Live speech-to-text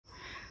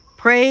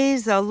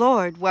Praise the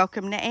Lord.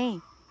 Welcome to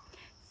A.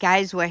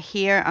 Guys, we're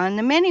here on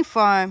the mini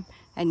farm,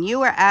 and you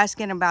were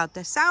asking about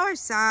the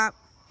soursop.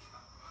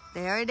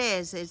 There it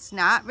is. It's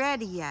not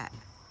ready yet.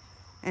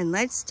 And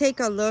let's take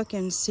a look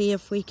and see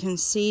if we can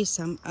see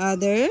some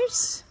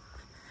others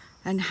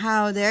and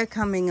how they're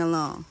coming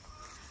along.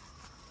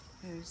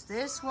 There's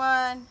this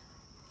one.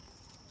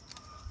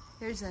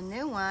 Here's a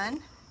new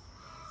one.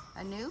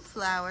 A new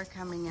flower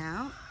coming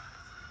out.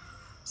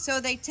 So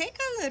they take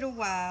a little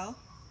while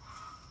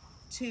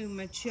to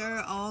mature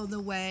all the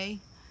way.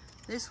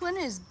 This one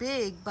is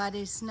big, but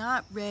it's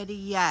not ready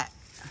yet.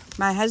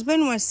 My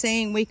husband was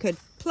saying we could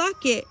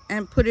pluck it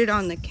and put it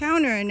on the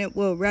counter and it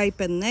will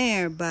ripen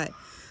there, but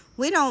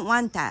we don't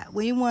want that.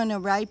 We want to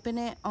ripen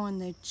it on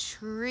the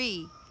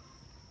tree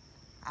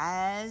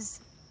as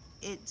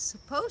it's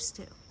supposed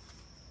to.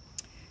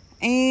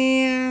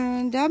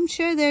 And I'm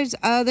sure there's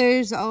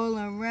others all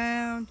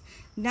around.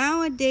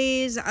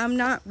 Nowadays, I'm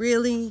not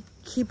really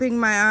keeping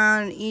my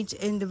eye on each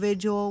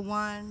individual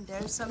one.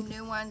 There's some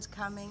new ones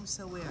coming,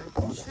 so we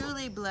are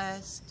truly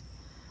blessed.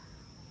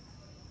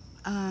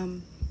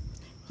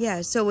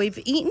 Yeah, so we've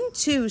eaten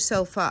 2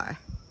 so far.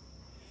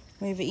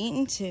 We've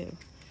eaten 2.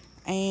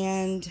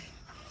 And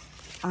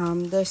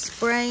the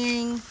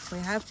spraying, we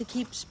have to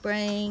keep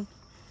spraying.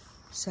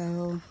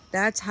 So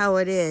that's how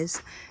it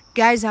is.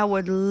 Guys, I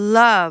would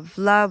love,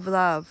 love,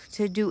 love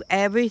to do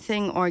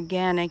everything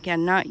organic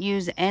and not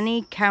use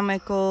any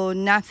chemical,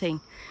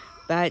 nothing.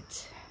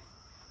 But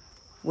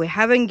we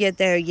haven't get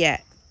there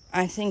yet.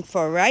 I think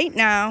for right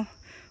now,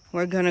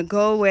 we're going to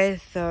go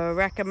with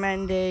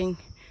recommended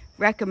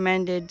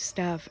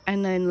stuff.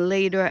 And then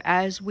later,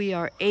 as we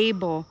are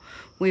able,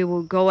 we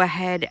will go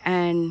ahead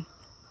and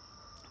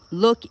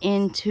look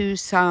into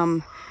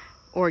some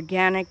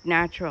organic,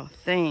 natural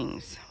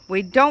things.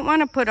 We don't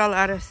want to put a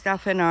lot of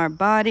stuff in our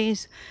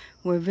bodies.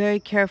 We're very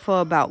careful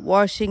about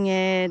washing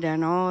it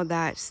and all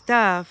that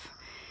stuff.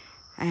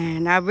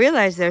 And I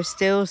realize there's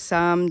still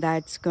some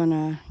that's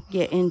gonna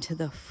get into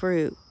the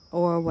fruit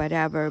or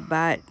whatever,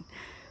 but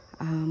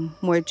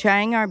we're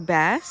trying our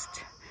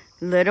best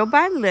little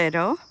by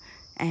little,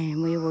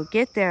 and we will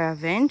get there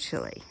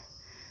eventually.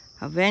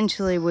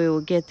 Eventually we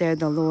will get there,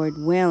 the Lord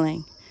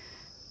willing.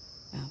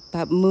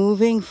 But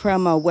moving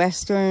from a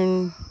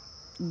Western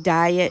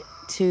diet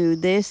to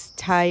this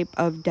type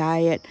of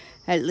diet,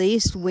 at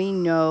least we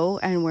know,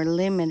 and we're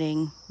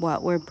limiting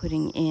what we're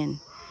putting in.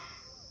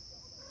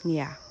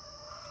 Yeah,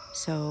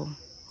 so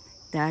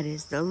that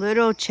is the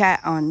little chat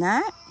on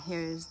that.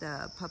 Here's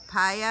the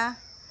papaya.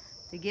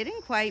 They're getting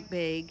quite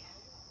big.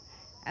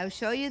 I'll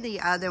show you the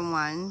other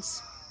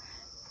ones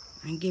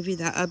and give you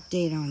the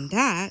update on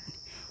that.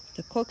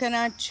 The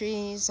coconut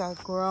trees are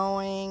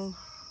growing.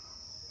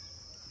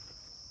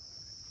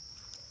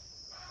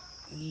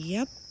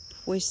 Yep.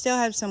 We still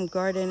have some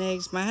garden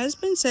eggs. My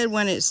husband said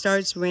when it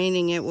starts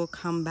raining, it will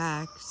come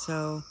back.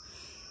 So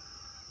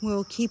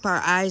we'll keep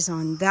our eyes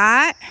on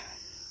that.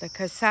 The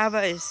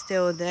cassava is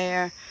still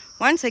there.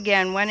 Once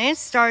again, when it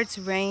starts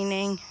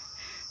raining,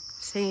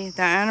 see,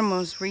 the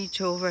animals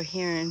reach over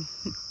here and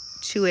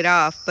chew it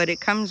off, but it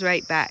comes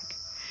right back.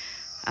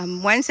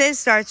 Once it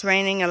starts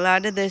raining, a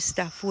lot of this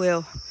stuff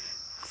will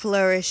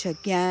flourish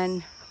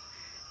again.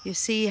 You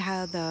see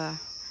how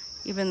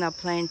even the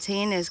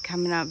plantain is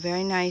coming up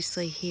very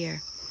nicely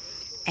here.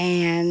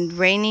 And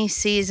rainy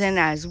season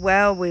as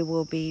well, we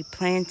will be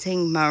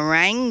planting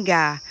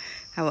moringa.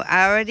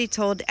 I already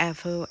told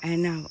Effu,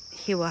 and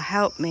he will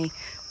help me.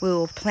 We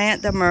will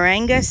plant the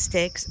moringa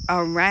sticks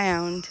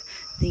around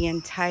the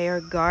entire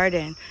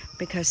garden,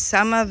 because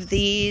some of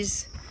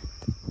this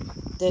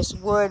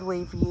wood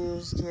we've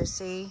used, you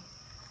see,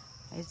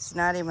 it's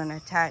not even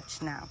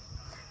attached now.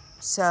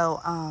 So,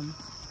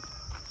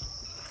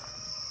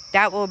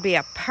 that will be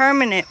a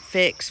permanent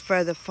fix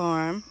for the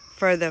farm,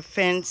 for the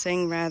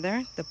fencing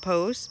rather, the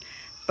posts.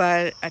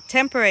 But a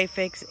temporary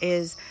fix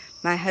is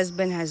my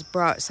husband has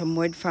brought some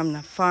wood from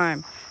the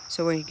farm.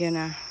 So we're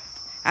gonna,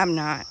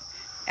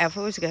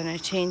 Effu's gonna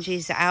change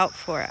these out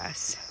for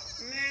us.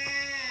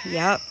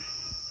 Yep.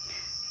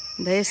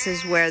 This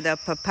is where the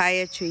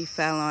papaya tree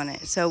fell on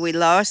it. So we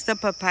lost the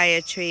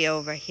papaya tree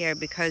over here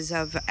because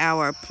of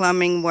our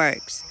plumbing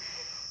works.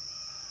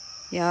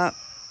 Yep.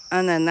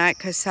 And then that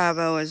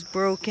cassava was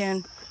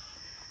broken.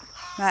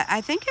 But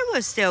I think it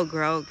will still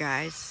grow,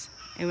 guys.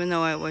 Even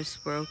though it was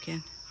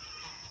broken.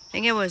 I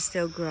think it will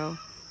still grow.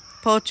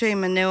 Poultry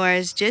manure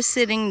is just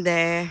sitting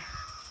there.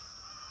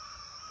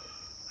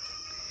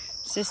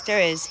 Sister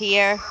is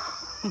here.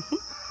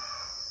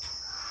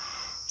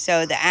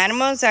 So the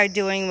animals are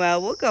doing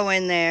well. We'll go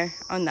in there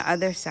on the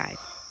other side.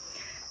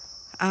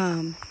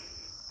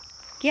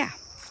 Yeah.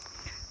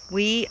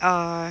 We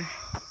are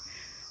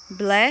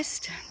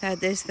blessed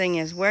that this thing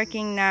is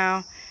working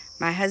now.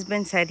 My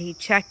husband said he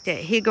checked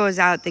it. He goes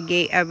out the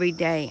gate every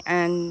day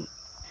and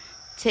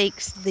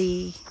takes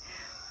the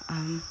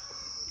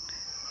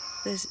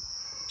this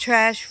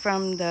trash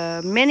from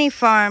the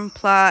MiniFarm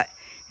plot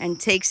and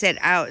takes it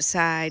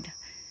outside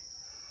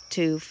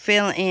to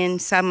fill in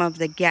some of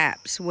the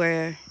gaps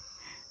where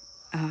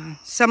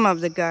some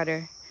of the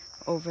gutter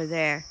over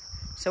there.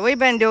 So we've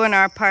been doing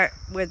our part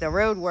with the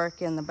road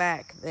work in the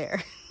back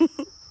there.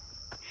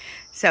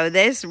 So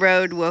this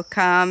road will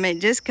come.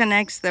 It just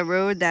connects the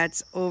road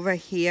that's over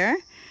here.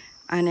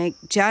 And it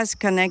just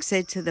connects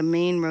it to the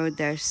main road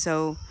there.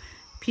 So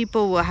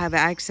people will have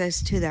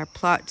access to their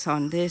plots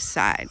on this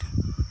side.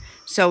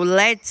 So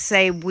let's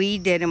say we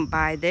didn't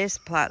buy this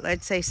plot.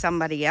 Let's say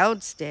somebody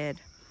else did.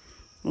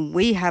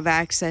 We have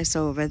access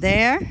over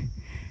there.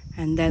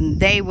 And then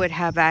they would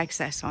have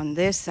access on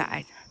this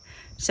side.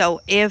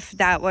 So if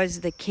that was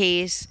the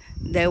case,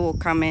 they will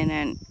come in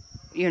and,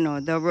 you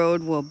know, the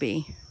road will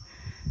be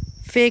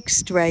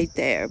fixed right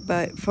there.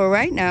 But for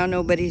right now,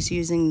 nobody's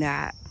using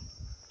that.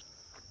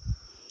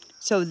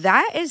 So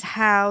that is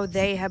how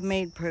they have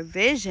made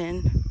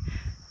provision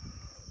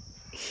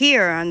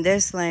here on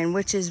this land,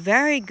 which is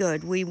very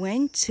good. We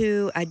went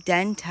to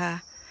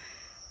Adenta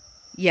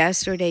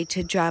yesterday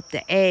to drop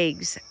the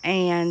eggs.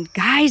 And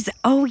guys,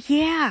 oh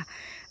yeah,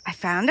 I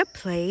found a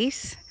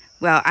place.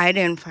 Well, I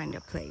didn't find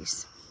a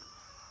place.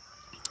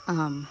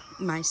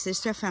 My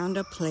sister found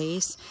a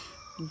place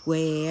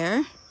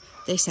where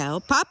they sell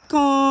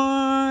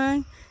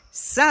popcorn.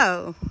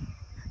 So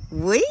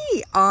we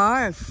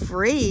are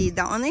free.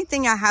 The only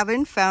thing I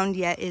haven't found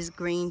yet is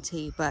green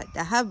tea, but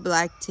I have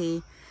black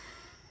tea.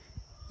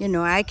 You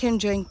know, I can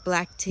drink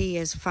black tea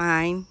is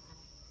fine.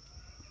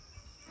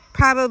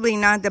 Probably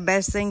not the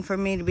best thing for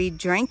me to be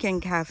drinking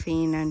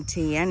caffeine and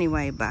tea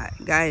anyway, but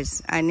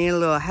guys, I need a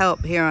little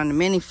help here on the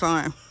mini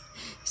farm.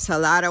 It's a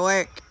lot of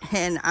work,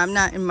 and I'm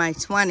not in my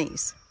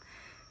 20s.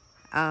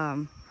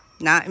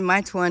 Not in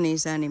my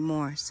 20s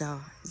anymore,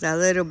 so it's a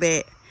little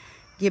bit,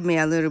 give me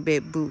a little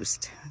bit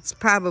boost. It's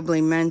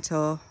probably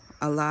mental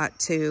a lot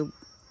too,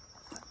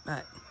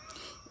 but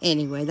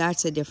anyway,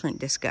 that's a different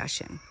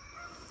discussion.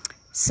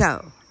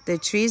 So the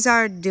trees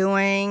are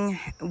doing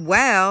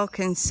well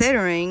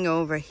considering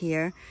over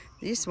here.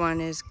 This one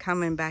is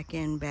coming back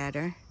in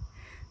better,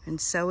 and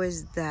so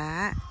is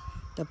that.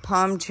 The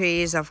palm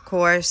trees, of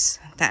course,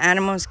 the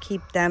animals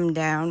keep them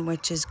down,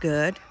 which is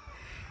good.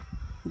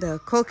 The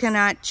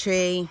coconut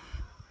tree,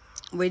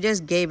 we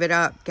just gave it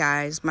up,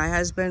 guys. My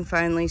husband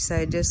finally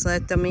said, just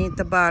let them eat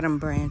the bottom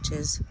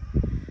branches.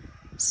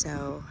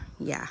 So,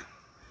 yeah,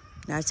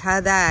 that's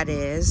how that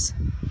is.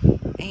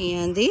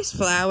 And these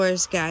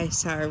flowers,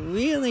 guys, are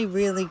really,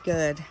 really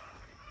good.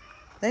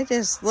 They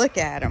just, look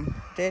at them.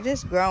 They're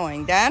just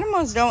growing. The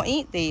animals don't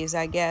eat these,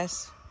 I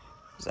guess.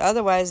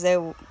 Otherwise, they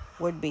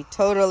would be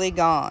totally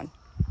gone.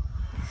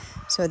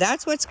 So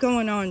that's what's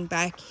going on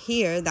back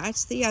here.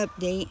 That's the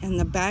update. And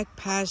the back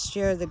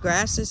pasture, the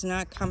grass is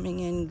not coming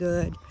in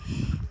good.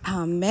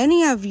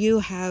 Many of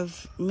you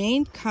have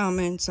made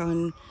comments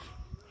on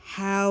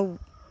how,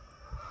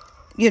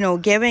 you know,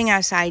 giving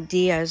us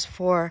ideas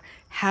for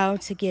how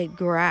to get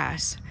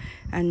grass.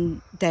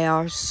 And they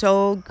are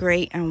so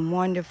great and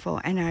wonderful.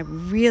 And I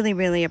really,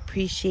 really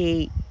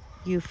appreciate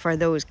you for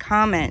those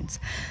comments.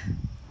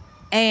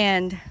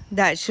 And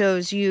that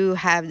shows you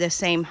have the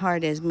same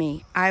heart as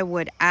me. I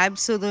would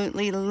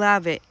absolutely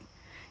love it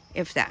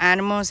if the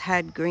animals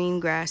had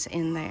green grass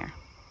in there.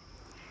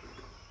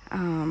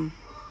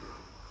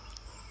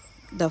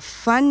 The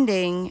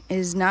funding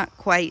is not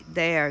quite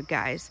there,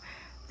 guys.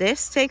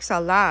 This takes a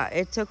lot.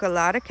 It took a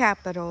lot of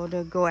capital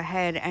to go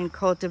ahead and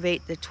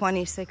cultivate the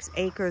 26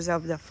 acres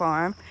of the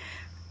farm.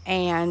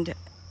 And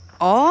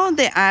all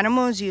the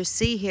animals you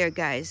see here,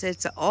 guys,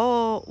 it's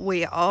all,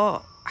 we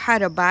all had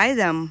to buy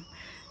them.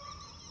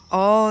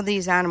 All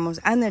these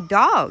animals and the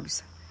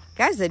dogs,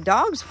 guys, the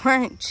dogs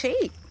weren't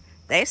cheap.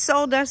 They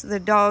sold us the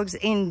dogs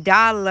in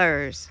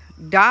dollars,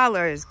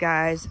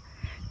 guys,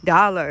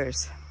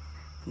 dollars,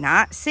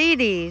 not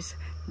CDs,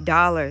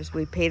 dollars.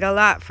 We paid a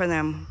lot for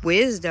them.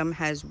 Wisdom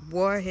has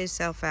wore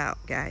himself out,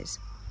 guys.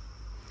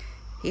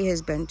 He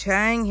has been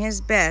trying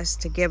his best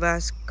to give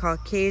us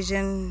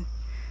Caucasian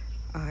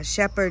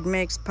shepherd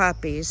mixed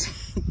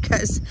puppies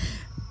because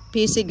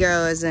PC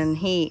girl is in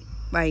heat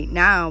right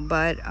now,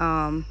 but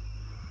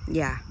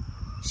yeah,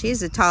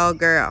 she's a tall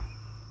girl.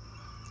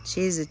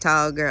 She's a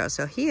tall girl.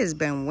 So he has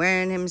been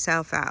wearing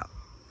himself out.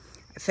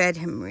 I fed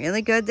him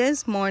really good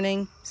this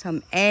morning.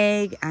 Some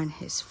egg and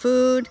his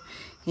food.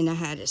 And I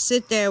had to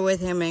sit there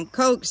with him and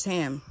coax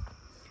him.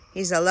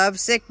 He's a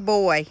lovesick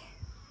boy.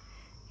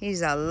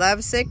 He's a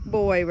lovesick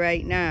boy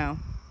right now.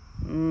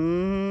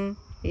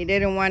 He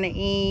didn't want to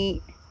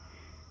eat.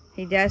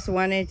 He just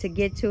wanted to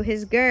get to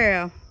his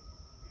girl.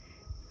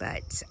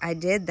 But I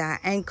did that.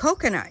 And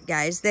coconut,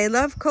 guys. They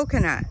love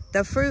coconut.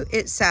 The fruit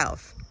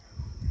itself.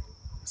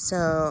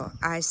 So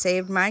I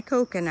saved my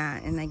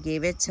coconut and I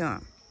gave it to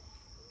him.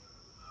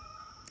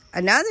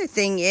 Another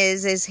thing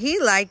is he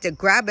liked to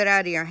grab it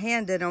out of your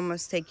hand and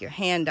almost take your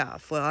hand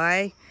off. Well,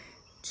 I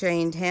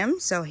trained him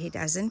so he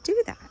doesn't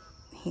do that.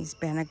 He's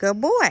been a good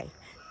boy.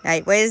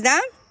 Right, Wisdom?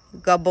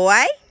 Good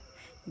boy?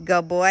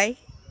 Good boy?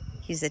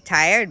 He's a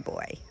tired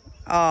boy.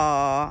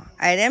 Oh,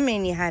 I didn't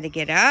mean you had to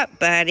get up,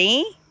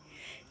 buddy.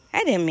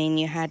 I didn't mean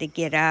you had to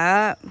get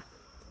up.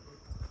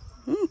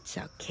 It's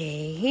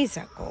okay. He's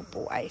a good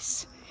boy.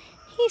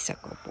 He's a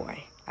good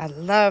boy. I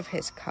love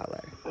his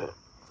color.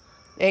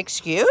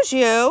 Excuse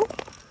you.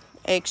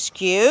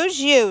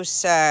 Excuse you,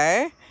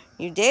 sir.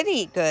 You did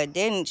eat good,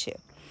 didn't you?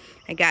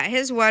 I got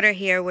his water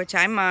here, which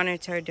I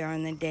monitor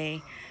during the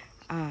day.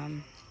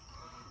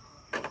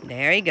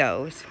 There he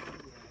goes.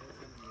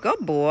 Good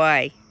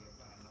boy.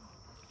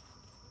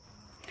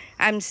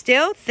 I'm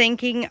still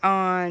thinking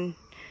on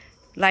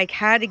like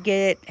how to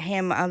get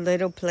him a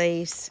little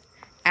place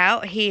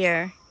out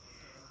here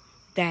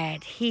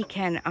that he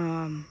can,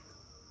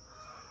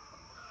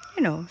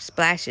 you know,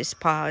 splash his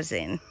paws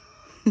in.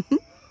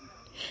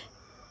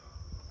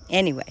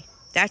 Anyway,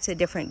 that's a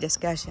different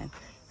discussion.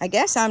 I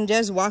guess I'm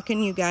just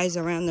walking you guys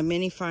around the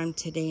mini farm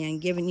today and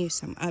giving you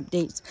some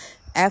updates.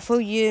 Ethel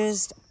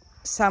used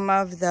some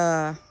of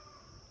the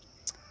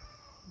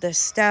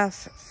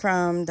stuff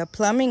from the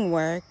plumbing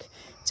work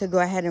to go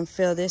ahead and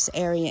fill this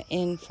area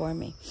in for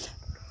me.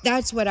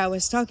 That's what I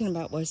was talking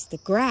about, was the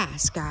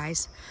grass,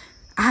 guys.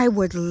 I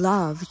would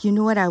love, you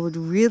know what I would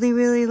really,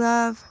 really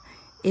love?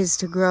 Is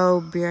to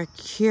grow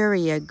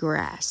Bercuria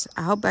grass.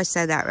 I hope I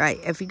said that right.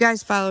 If you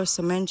guys follow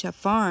Sementia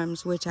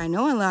Farms, which I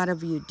know a lot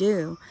of you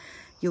do,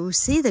 you will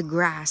see the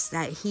grass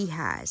that he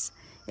has.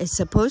 It's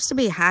supposed to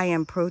be high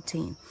in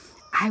protein.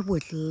 I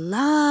would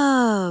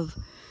love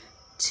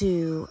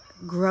to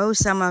grow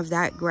some of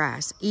that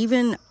grass,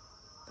 even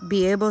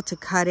be able to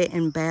cut it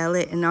and bale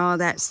it and all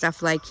that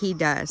stuff like he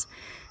does.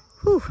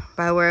 Whew,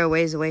 but we're a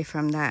ways away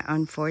from that,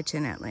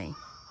 unfortunately.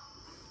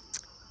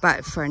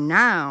 But for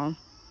now,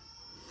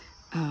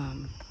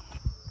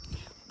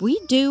 we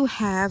do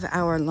have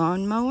our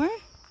lawnmower,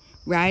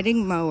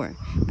 riding mower,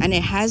 and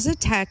it has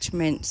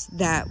attachments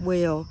that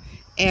will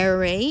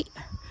aerate.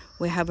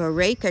 We have a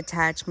rake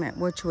attachment,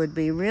 which would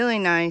be really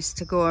nice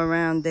to go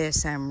around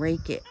this and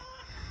rake it.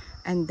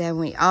 And then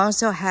we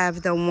also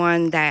have the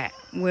one that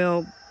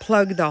will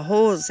plug the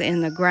holes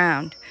in the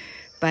ground,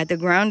 but the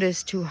ground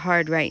is too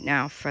hard right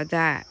now for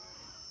that.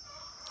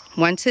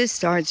 Once it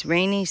starts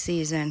rainy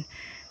season,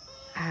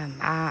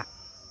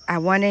 I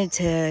wanted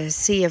to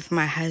see if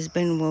my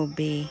husband will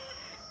be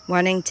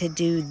wanting to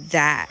do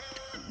that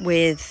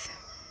with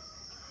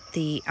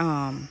the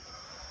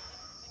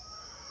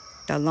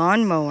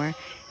lawnmower,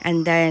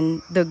 and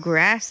then the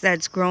grass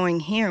that's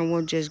growing here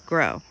will just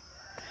grow.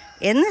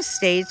 In the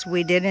States,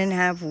 we didn't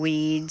have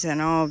weeds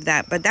and all of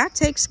that, but that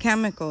takes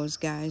chemicals,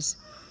 guys,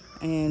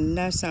 and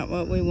that's not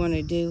what we want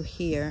to do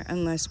here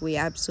unless we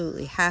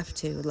absolutely have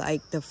to,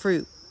 like the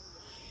fruit.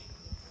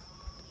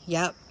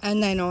 Yep,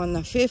 and then on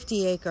the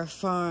 50-acre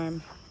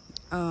farm,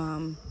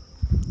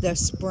 the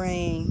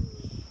spraying,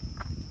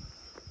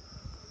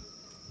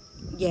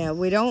 yeah,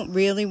 we don't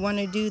really want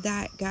to do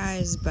that,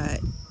 guys,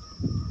 but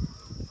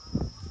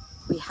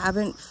we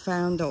haven't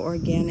found the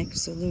organic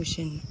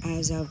solution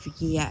as of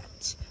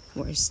yet.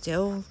 We're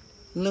still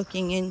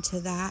looking into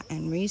that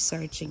and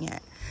researching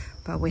it,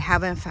 but we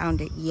haven't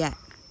found it yet.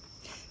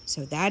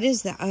 So that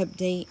is the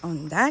update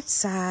on that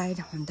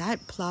side, on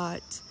that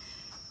plot.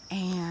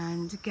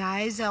 And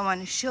guys, I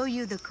want to show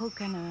you the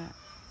coconut.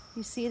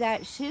 You see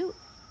that shoot?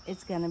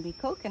 It's gonna be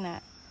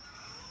coconut.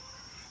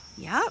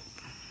 Yep.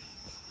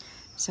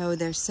 So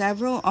there's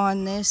several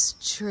on this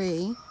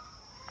tree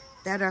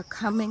that are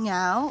coming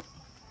out.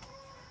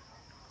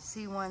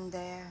 See one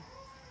there.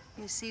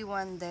 You see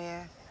one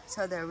there.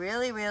 So they're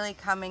really, really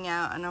coming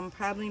out, and I'm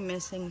probably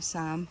missing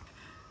some.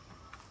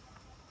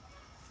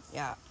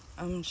 Yeah,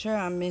 I'm sure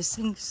I'm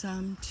missing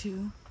some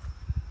too.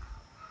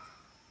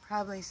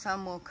 Probably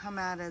some will come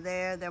out of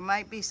there. There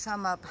might be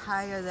some up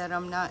higher that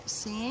I'm not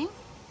seeing.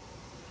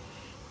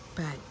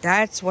 But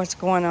that's what's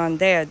going on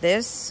there.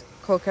 This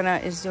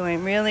coconut is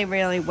doing really,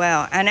 really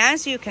well. And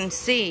as you can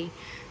see,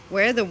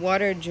 where the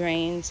water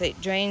drains, it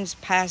drains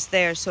past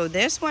there. So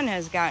this one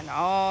has gotten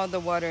all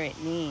the water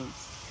it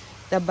needs.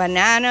 The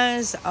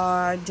bananas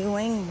are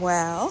doing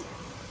well.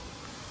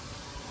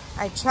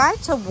 I tried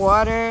to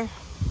water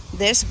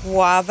this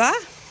guava,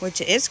 which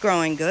is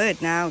growing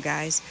good now,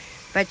 guys.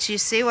 But you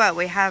see what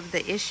we have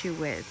the issue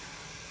with.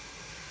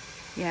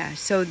 Yeah,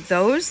 so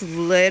those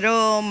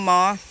little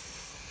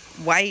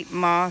white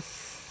moth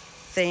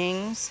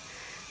things,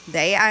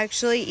 they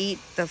actually eat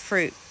the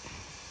fruit.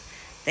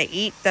 They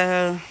eat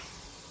the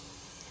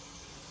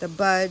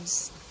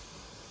buds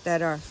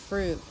that are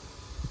fruit.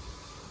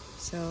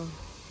 So,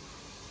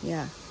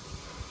 yeah.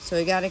 So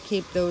we got to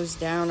keep those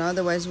down,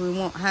 otherwise we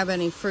won't have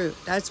any fruit.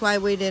 That's why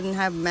we didn't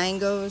have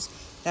mangoes.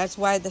 That's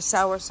why the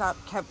soursop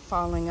kept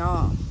falling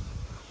off.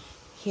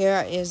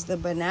 Here is the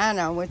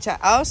banana, which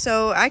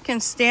I can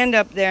stand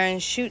up there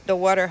and shoot the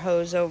water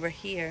hose over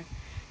here.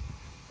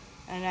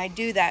 And I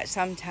do that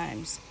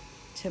sometimes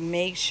to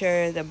make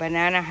sure the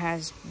banana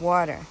has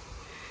water.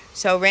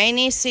 So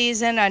rainy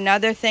season,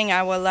 another thing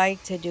I would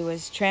like to do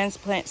is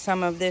transplant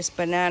some of this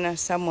banana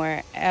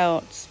somewhere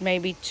else,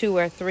 maybe 2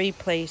 or 3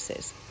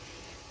 places,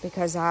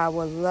 because I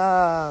would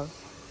love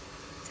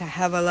to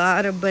have a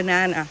lot of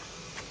banana.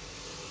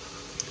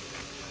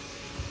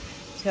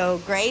 So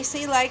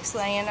Gracie likes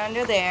laying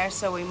under there,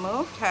 so we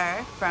moved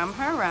her from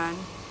her run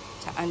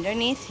to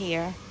underneath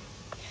here.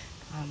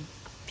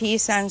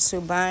 Peace and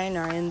Subine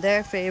are in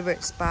their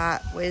favorite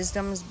spot.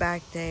 Wisdom's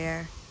back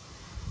there.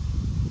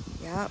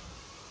 Yep. Yep.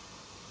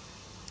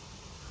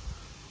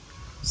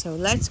 So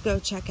let's go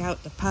check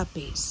out the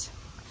puppies.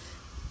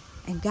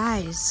 And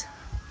guys,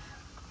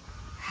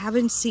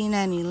 haven't seen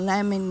any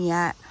lemon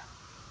yet,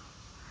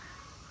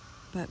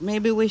 but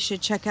maybe we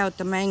should check out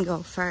the mango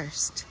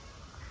first,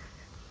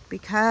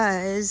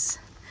 because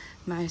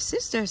my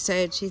sister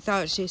said she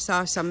thought she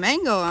saw some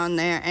mango on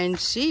there, and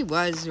she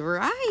was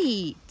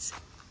right.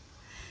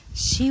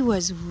 She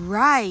was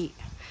right.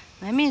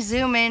 Let me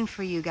zoom in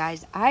for you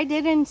guys. I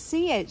didn't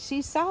see it.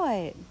 She saw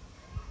it.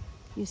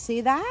 You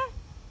see that?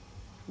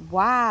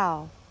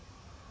 Wow.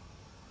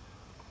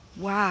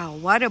 Wow,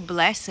 what a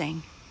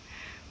blessing.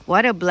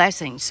 What a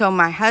blessing. So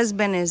my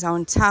husband is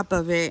on top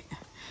of it.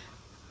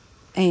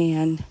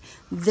 And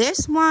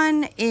this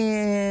one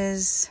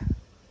is,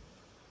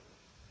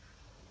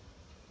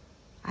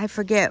 I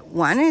forget,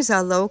 one is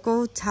a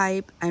local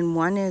type and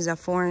one is a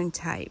foreign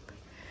type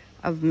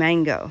of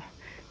mango.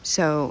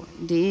 So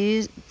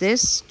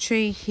this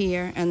tree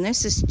here, and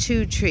this is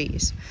 2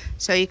 trees.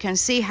 So you can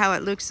see how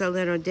it looks a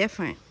little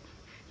different.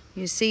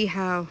 You see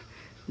how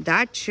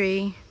that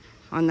tree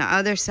on the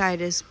other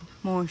side is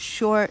more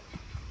short.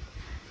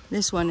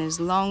 This one is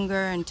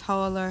longer and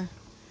taller.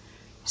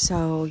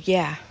 So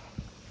yeah.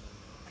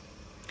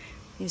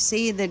 You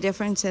see the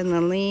difference in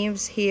the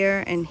leaves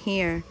here and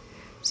here.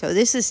 So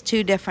this is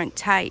 2 different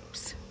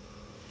types.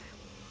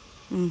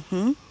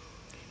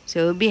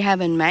 So we'll be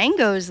having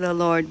mangoes, the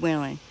Lord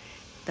willing.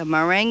 The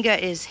moringa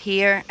is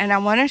here, and I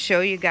want to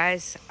show you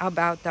guys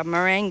about the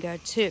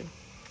moringa too.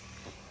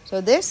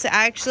 So this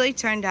actually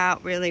turned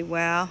out really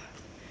well.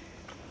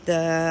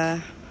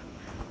 The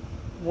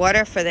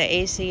water for the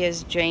AC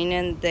is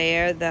draining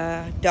there.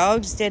 The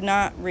dogs did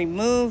not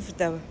remove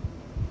the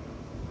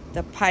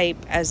pipe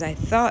as I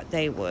thought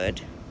they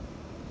would.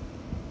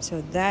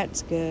 So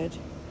that's good.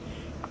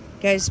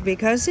 Guys,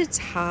 because it's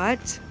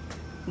hot,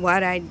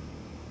 what I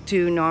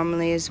do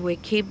normally is we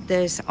keep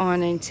this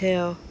on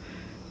until,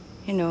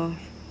 you know,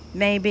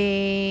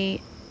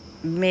 maybe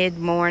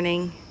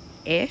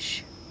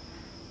mid-morning-ish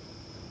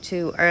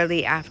to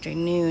early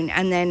afternoon.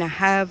 And then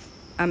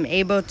I'm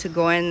able to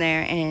go in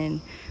there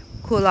and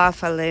cool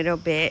off a little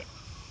bit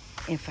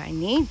if I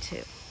need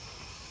to.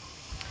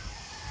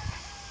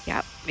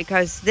 Yep,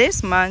 because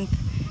this month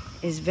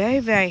is very,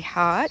 very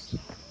hot.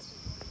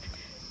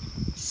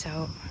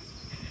 So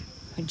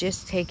we're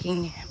just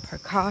taking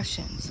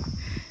precautions.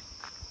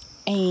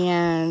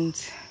 And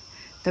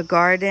the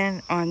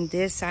garden on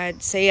this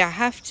side, see, I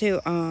have to,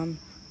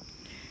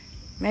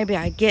 maybe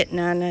I get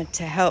Nana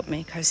to help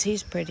me because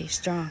he's pretty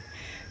strong.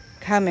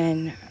 Come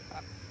and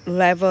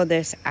level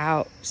this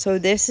out. So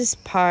this is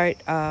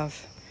part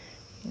of,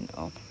 you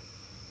know,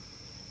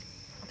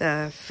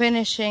 the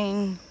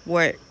finishing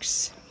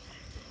works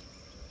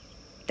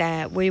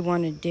that we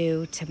want to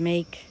do to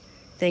make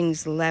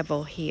things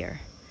level here.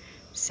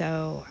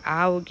 So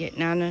I will get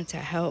Nana to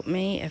help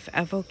me. If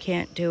Evo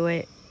can't do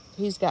it,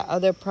 he's got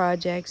other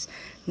projects.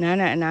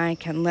 Nana and I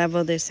can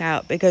level this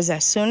out, because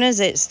as soon as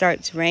it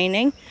starts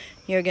raining,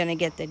 you're going to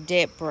get the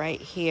dip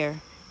right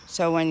here.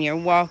 So when you're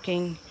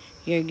walking,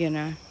 you're going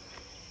to,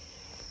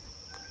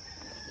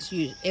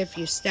 if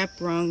you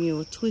step wrong, you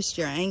will twist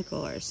your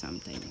ankle or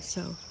something.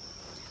 So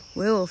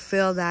we will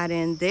fill that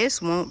in.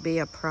 This won't be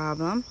a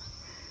problem.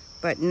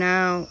 But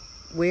now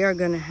we are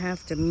going to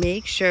have to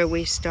make sure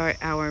we start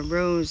our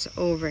rows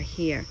over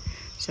here.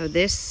 So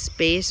this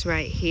space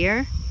right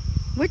here,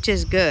 which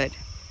is good,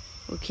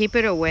 we'll keep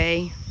it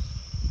away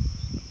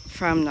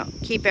from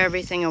keep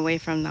everything away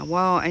from the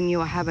wall, and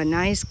you'll have a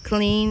nice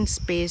clean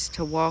space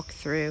to walk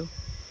through.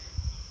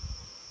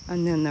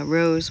 And then the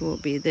rows will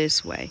be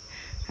this way.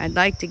 I'd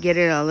like to get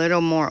it a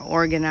little more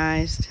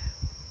organized.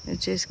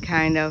 It's just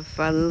kind of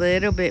a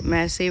little bit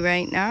messy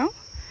right now.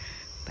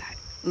 But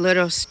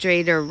little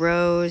straighter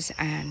rows,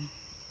 and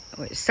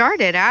it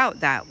started out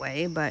that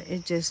way, but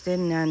it just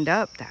didn't end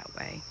up that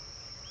way.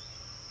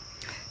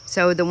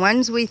 So the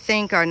ones we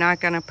think are not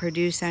going to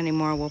produce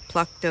anymore, we'll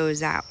pluck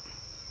those out.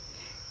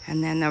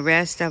 And then the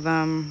rest of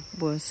them,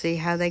 we'll see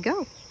how they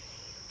go.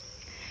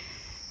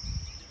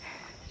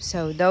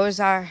 So those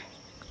are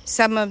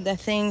some of the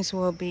things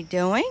we'll be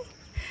doing.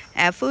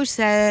 Efu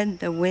said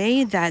the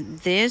way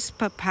that this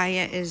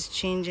papaya is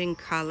changing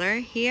color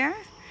here,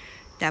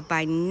 that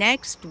by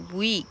next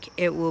week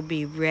it will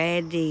be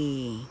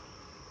ready.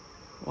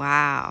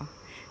 Wow.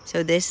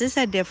 So this is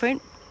a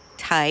different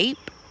type.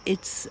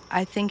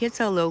 I think it's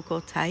a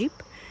local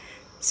type.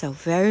 So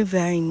very,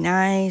 very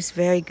nice,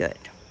 very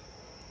good.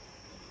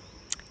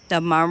 The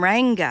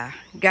moringa,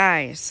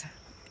 guys,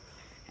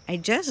 I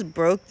just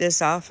broke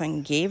this off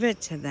and gave it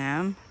to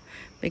them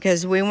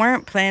because we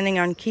weren't planning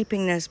on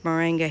keeping this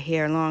moringa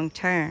here long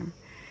term.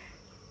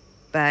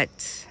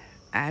 But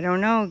I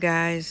don't know,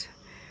 guys.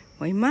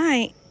 We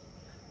might,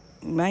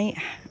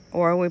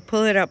 or we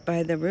pull it up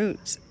by the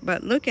roots.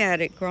 But look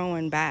at it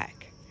growing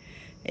back.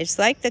 It's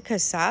like the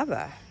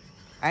cassava.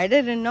 I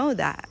didn't know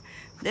that.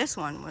 This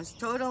one was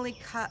totally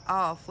cut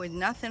off with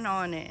nothing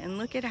on it. And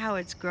look at how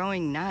it's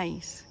growing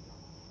nice.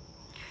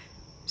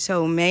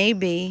 So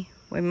maybe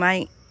we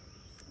might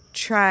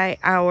try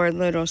our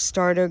little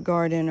starter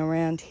garden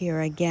around here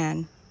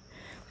again.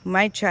 We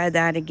might try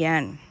that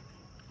again.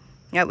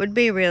 That would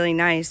be really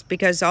nice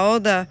because all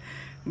the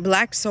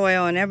black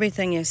soil and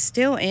everything is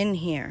still in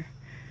here.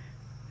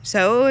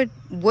 So it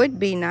would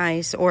be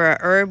nice, or a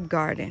herb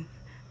garden.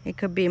 It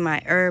could be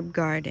my herb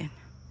garden.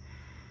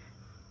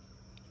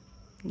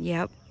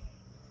 Yep.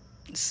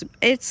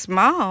 It's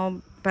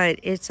small, but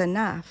it's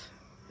enough.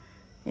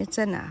 It's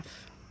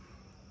enough.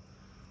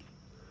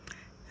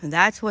 And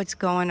that's what's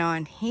going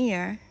on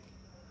here.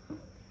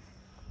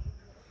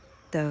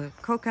 The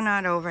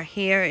coconut over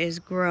here is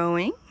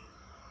growing.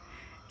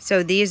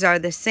 So these are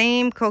the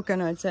same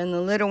coconuts and the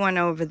little one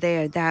over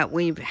there that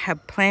we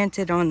have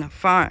planted on the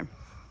farm.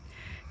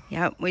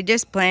 Yep, we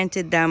just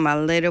planted them a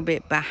little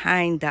bit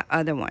behind the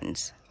other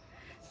ones.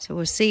 So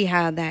we'll see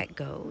how that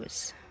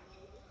goes.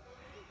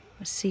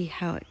 We'll see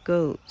how it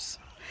goes.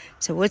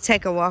 So we'll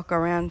take a walk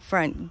around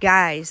front.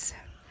 Guys,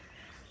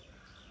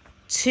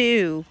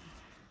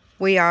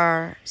 we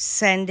are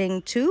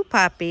sending 2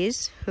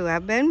 puppies who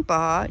have been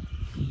bought,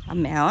 a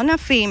male and a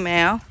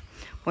female.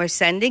 We're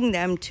sending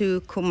them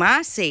to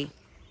Kumasi.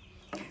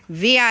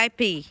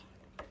 VIP.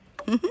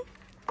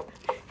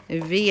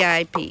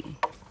 VIP.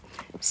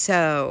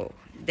 So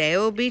they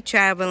will be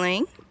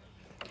traveling,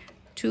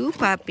 2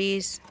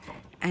 puppies,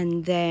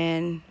 and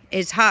then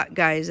it's hot,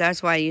 guys.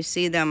 That's why you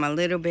see them a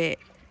little bit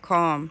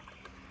calm,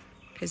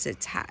 because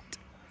it's hot.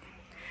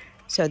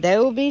 So they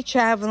will be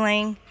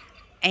traveling,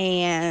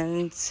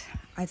 and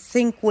I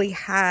think we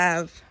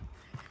have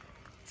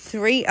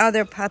 3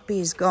 other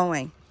puppies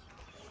going.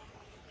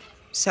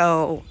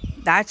 So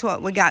that's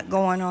what we got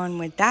going on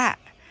with that.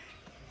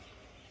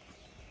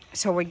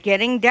 So we're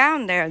getting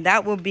down there.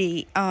 That will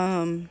be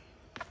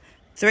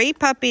 3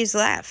 puppies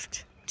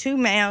left. 2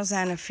 males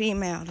and a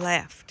female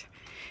left.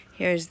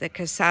 Here's the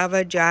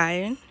cassava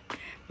giant.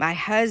 My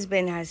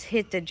husband has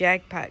hit the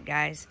jackpot,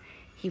 guys.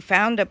 He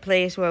found a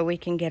place where we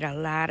can get a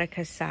lot of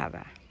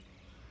cassava.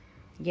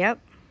 Yep.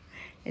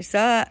 It's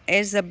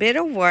a bit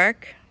of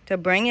work to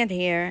bring it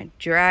here,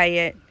 dry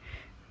it,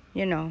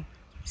 you know,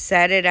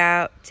 set it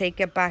out, take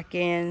it back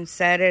in,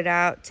 set it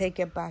out, take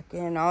it back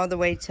in, all the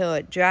way till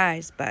it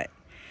dries. But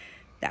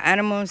the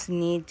animals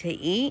need to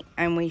eat,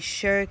 and we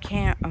sure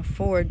can't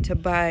afford to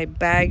buy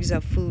bags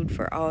of food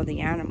for all the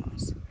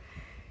animals.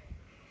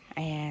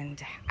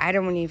 And I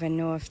don't even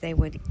know if they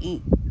would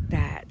eat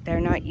that. They're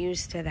not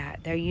used to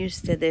that. They're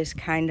used to this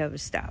kind of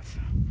stuff.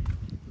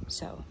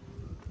 So,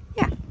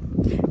 yeah.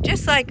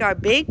 Just like our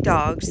big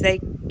dogs,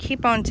 they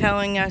keep on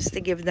telling us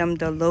to give them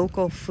the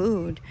local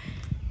food.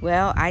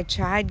 Well, I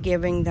tried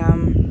giving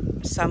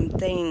them some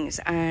things,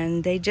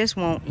 and they just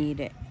won't eat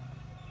it.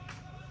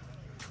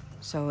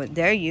 So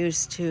they're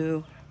used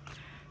to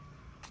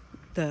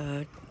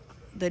the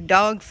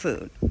dog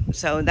food.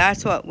 So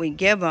that's what we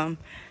give them.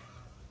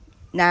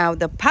 Now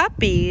the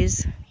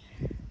puppies,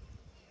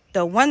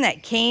 the one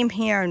that came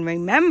here and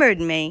remembered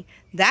me,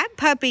 that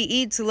puppy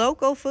eats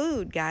local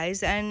food,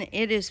 guys, and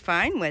it is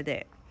fine with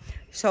it.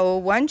 So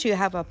once you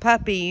have a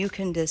puppy, you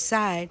can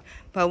decide.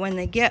 But when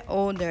they get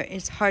older,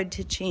 it's hard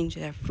to change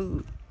their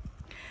food.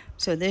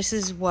 So this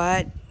is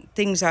what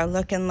things are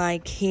looking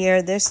like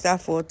here. This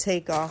stuff will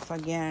take off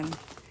again.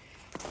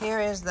 Here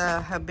is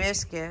the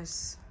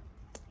hibiscus.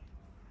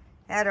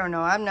 I don't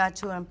know. I'm not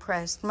too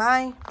impressed.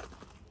 My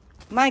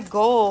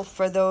goal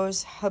for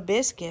those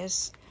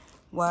hibiscus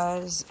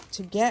was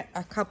to get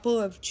a couple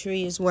of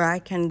trees where I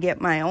can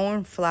get my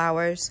own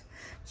flowers.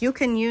 You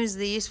can use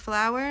these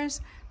flowers,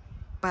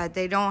 but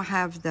they don't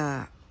have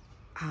the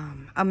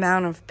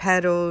amount of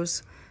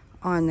petals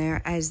on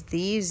there as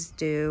these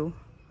do.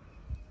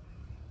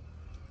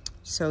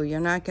 So you're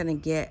not going to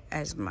get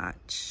as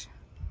much.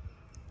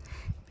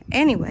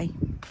 Anyway,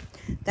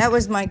 that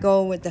was my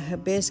goal with the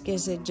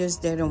hibiscus. It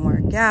just didn't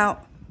work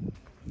out.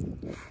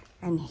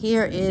 And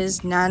here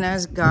is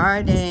Nana's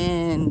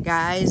garden.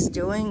 Guys,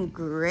 doing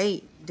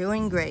great.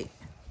 Doing great.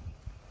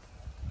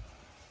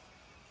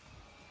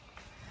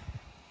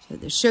 So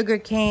the sugar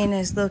cane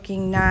is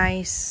looking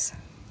nice.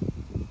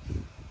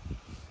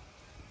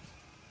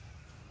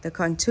 The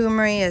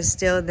contumery is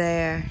still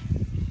there.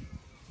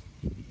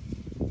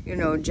 You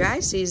know, dry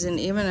season,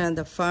 even on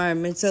the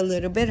farm, it's a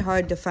little bit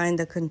hard to find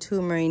the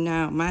contumery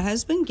now. My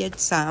husband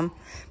gets some,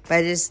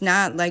 but it's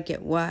not like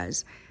it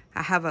was.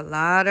 I have a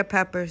lot of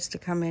peppers to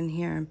come in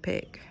here and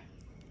pick.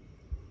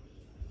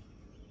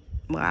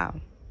 Wow.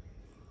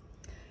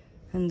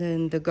 And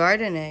then the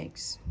garden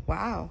eggs.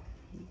 Wow.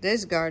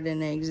 This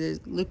garden eggs is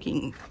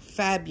looking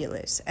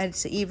fabulous.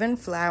 It's even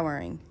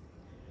flowering.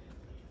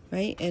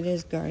 Right? It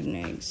is garden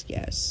eggs,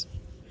 yes.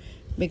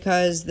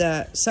 Because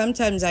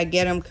sometimes I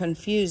get them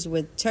confused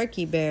with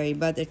turkey berry,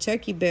 but the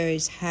turkey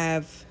berries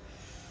have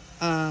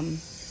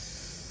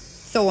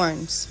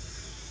thorns.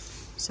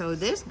 So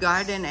this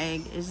garden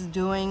egg is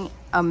doing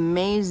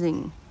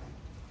amazing.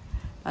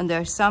 And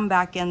there's some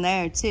back in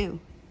there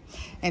too.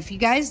 If you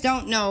guys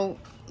don't know,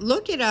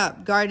 look it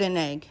up, garden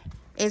egg.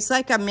 It's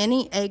like a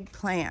mini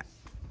eggplant,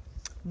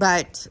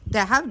 but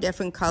they have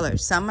different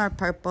colors. Some are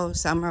purple,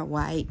 some are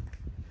white.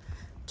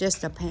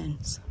 Just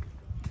depends.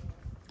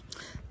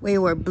 We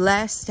were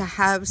blessed to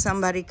have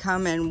somebody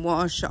come and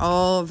wash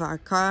all of our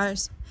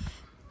cars,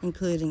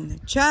 including the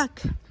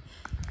truck.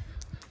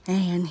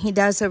 And he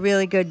does a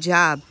really good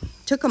job.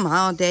 Took him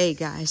all day,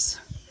 guys.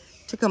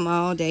 Took him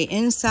all day,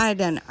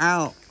 inside and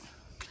out.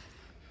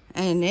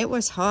 And it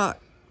was hot.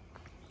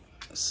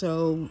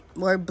 So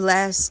we're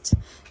blessed.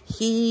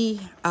 His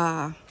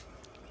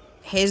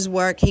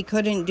work, he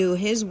couldn't do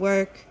his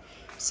work.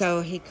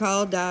 So he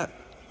called up.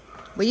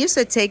 We used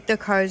to take the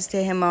cars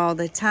to him all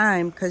the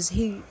time because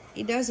he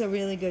does a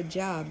really good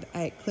job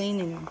at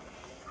cleaning them.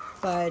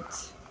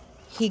 But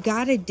he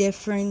got a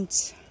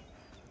different,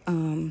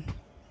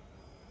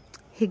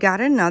 he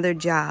got another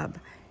job.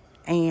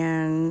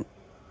 And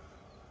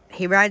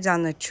he rides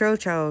on the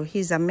Trotro.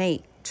 He's a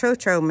mate,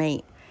 Trotro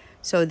mate.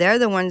 So they're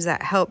the ones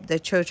that help the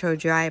Trotro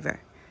driver.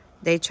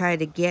 They try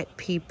to get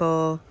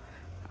people,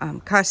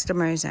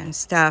 customers and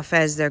stuff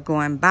as they're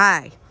going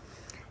by.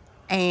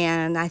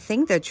 And I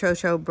think the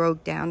Trotro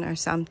broke down or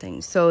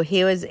something. So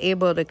he was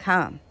able to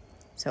come.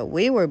 So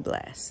we were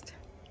blessed.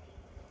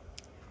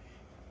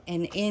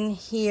 And in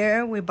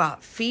here, we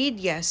bought feed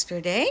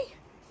yesterday.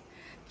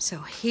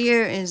 So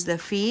here is the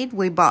feed.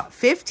 We bought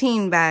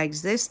 15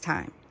 bags this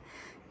time.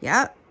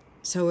 Yep.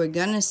 So we're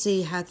going to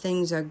see how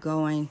things are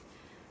going.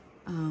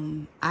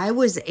 I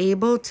was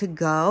able to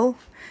go.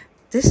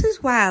 This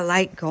is why I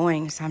like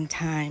going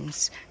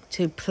sometimes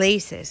to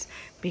places,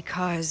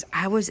 because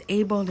I was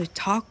able to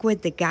talk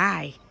with the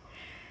guy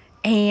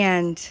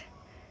and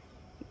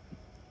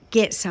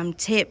get some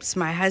tips.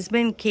 My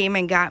husband came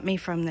and got me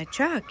from the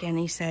truck, and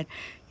he said,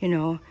 you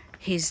know,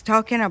 he's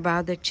talking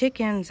about the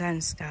chickens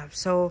and stuff.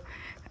 So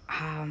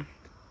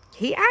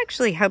he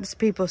actually helps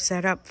people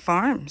set up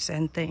farms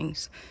and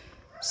things.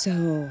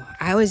 So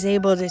I was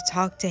able to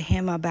talk to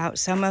him about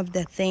some of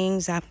the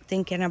things I'm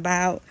thinking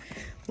about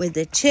with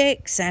the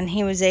chicks, and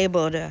he was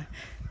able to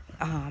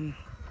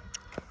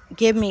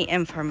give me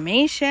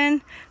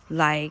information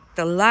like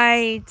the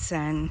lights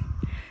and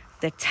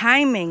the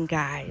timing,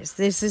 guys.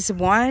 This is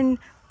one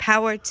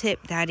power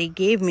tip that he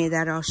gave me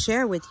that I'll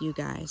share with you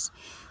guys.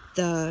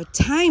 The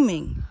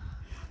timing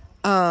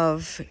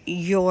of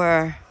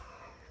your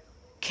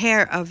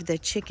care of the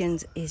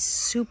chickens is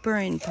super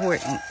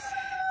important.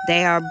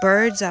 They are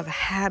birds of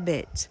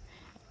habit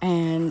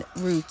and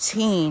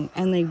routine,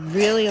 and they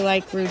really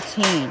like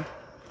routine.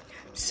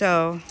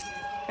 So,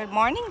 good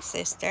morning,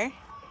 sister,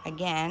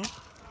 again.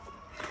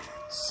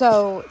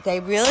 So, they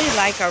really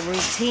like a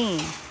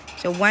routine.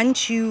 So,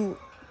 once you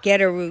get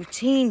a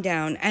routine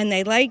down, and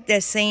they like the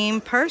same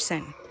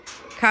person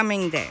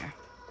coming there.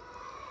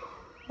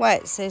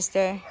 What,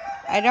 sister?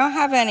 I don't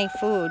have any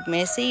food,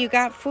 Missy. You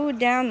got food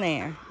down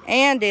there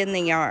and in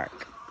the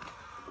ark.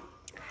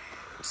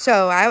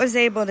 So I was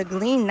able to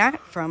glean that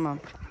from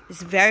them.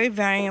 It's very,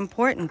 very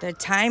important, the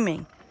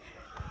timing.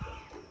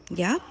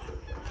 Yep.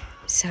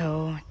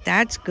 So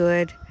that's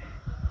good.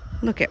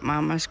 Look at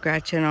Mama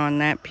scratching on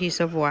that piece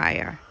of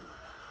wire.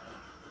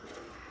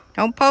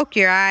 Don't poke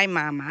your eye,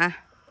 Mama.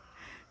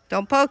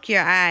 Don't poke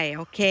your eye,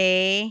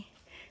 okay?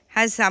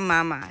 How's our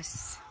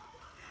mamas?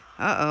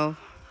 Uh-oh.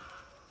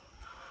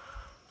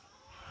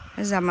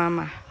 How's our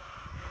mama?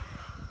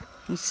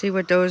 Let's see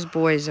what those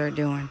boys are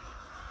doing.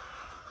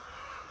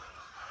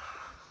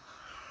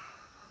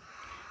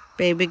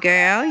 Baby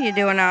girl, you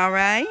doing all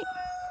right?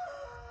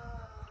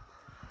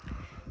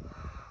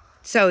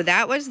 So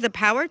that was the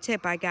power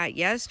tip I got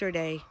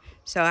yesterday.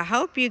 So I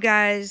hope you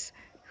guys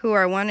who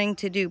are wanting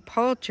to do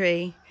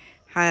poultry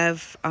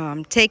have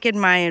taken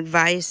my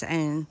advice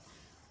and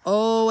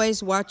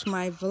always watch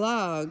my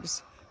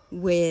vlogs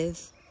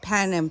with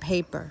pen and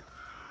paper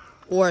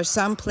or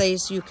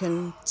someplace you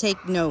can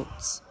take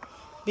notes.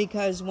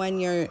 Because when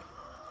you're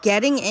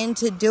getting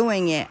into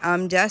doing it,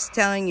 I'm just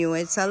telling you,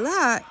 it's a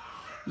lot.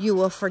 You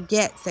will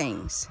forget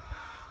things.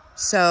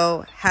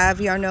 So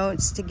have your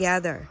notes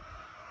together.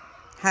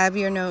 Have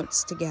your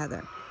notes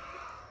together.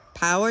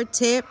 Power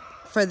tip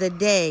for the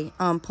day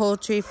on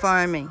poultry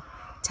farming: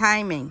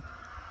 timing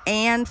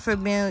and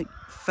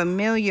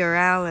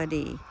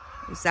familiarity.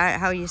 Is that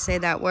how you say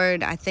that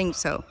word? I think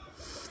so.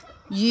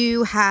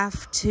 You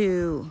have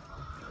to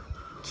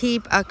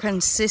keep a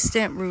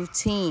consistent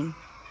routine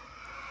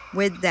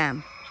with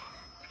them.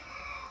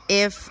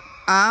 If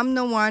I'm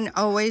the one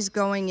always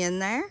going in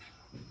there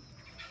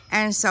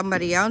and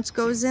somebody else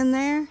goes in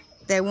there,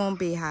 they won't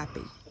be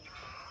happy.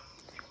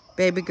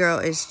 Baby girl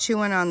is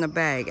chewing on the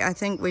bag. I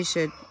think we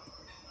should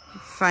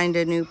find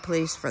a new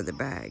place for the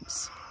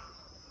bags,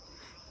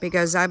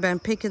 because I've been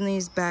picking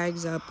these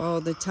bags up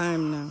all the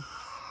time now.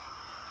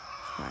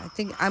 I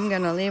think I'm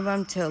gonna leave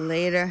them till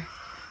later.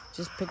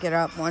 Just pick it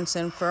up once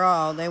and for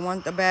all. They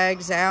want the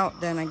bags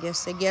out, then I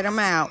guess they get them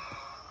out.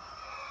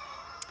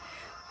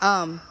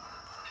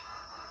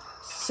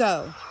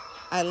 So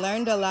I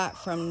learned a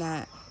lot from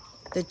that.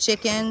 The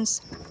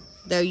chickens,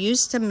 they're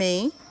used to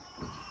me,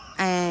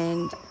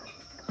 and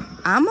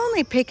I'm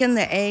only picking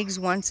the eggs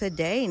once a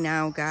day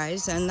now,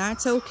 guys, and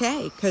that's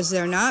okay because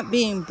they're not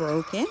being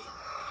broken.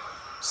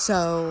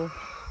 So,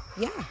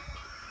 yeah.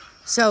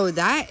 So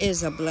that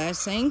is a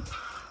blessing.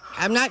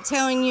 I'm not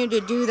telling you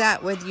to do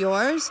that with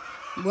yours.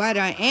 What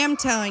I am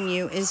telling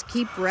you is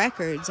keep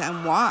records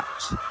and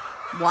watch.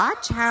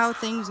 Watch how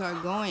things are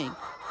going.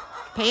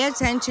 Pay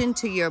attention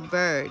to your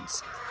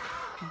birds.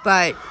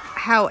 But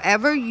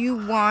however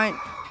you want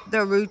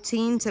the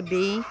routine to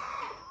be,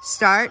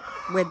 start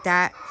with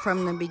that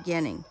from the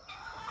beginning.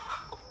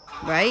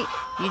 Right?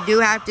 You do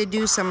have to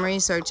do some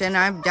research, and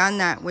I've done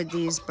that with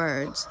these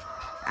birds.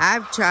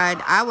 I've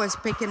tried. I was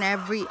picking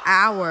every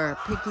hour,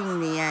 picking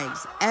the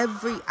eggs.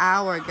 Every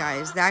hour,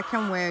 guys. That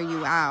can wear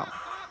you out.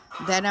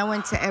 Then I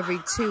went to every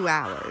 2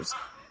 hours.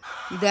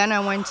 Then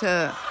I went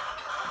to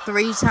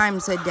 3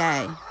 times a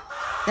day.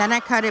 Then I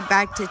cut it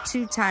back to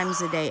 2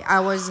 times a day. I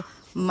was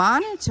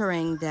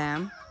monitoring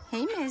them.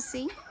 Hey,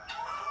 Missy.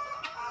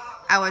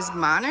 I was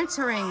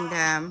monitoring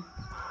them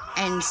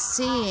and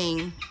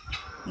seeing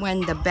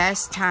when the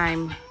best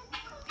time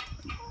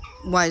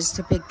was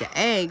to pick the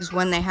eggs,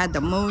 when they had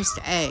the most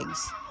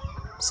eggs,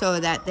 so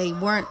that they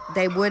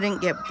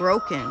wouldn't get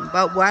broken.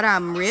 But what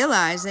I'm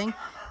realizing,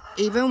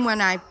 even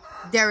when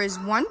there is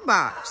one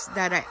box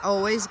that I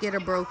always get a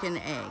broken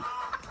egg,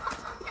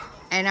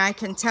 and I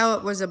can tell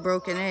it was a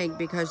broken egg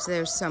because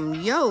there's some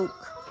yolk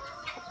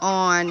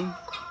on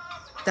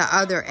the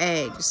other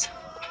eggs.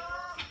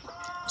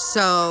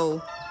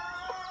 So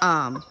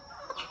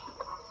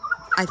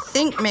I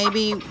think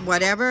maybe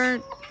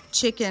whatever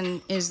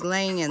chicken is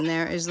laying in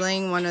there is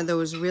laying one of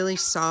those really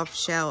soft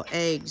shell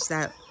eggs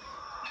that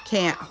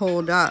can't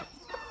hold up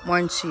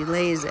once she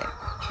lays it.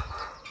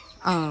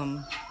 I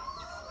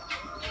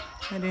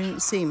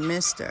didn't see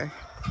Mr.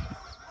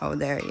 Oh,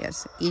 there he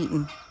is,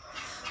 eating.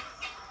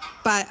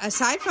 But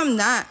aside from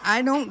that,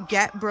 I don't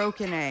get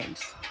broken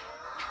eggs.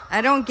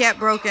 I don't get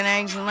broken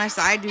eggs unless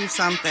I do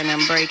something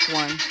and break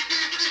one.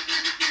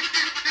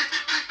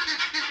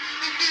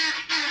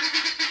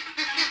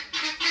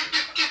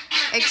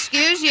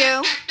 Excuse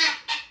you.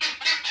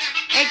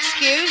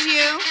 Excuse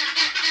you.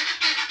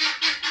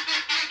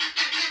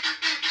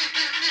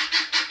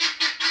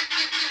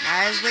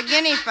 There's the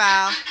guinea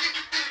fowl.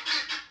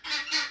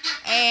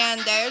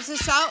 And there's the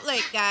salt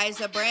lick,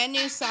 guys. A brand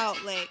new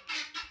salt lick.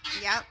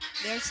 Yep,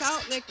 their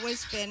salt lick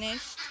was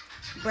finished.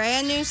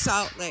 Brand new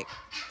salt lick.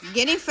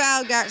 Guinea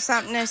fowl got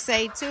something to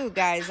say too,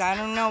 guys. I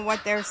don't know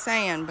what they're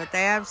saying, but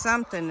they have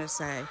something to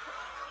say.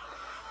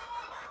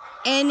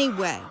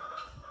 Anyway,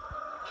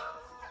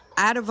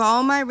 out of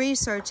all my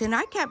research, and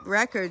I kept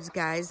records,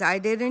 guys. I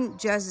didn't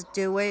just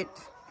do it,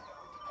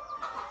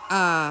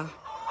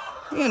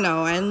 you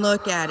know, and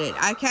look at it.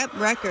 I kept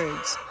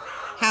records.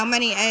 How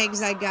many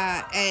eggs I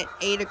got at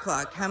 8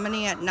 o'clock, how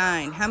many at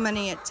 9, how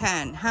many at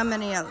 10, how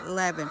many at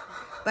 11.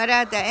 But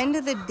at the end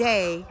of the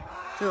day,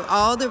 through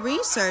all the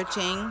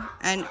researching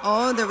and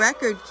all the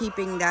record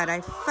keeping that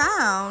I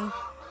found,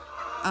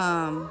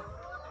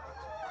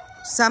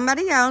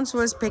 somebody else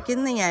was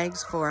picking the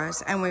eggs for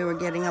us, and we were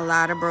getting a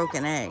lot of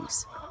broken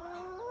eggs.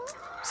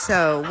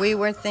 So we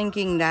were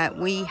thinking that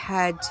we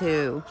had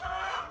to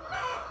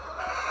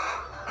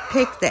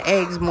pick the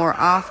eggs more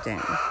often.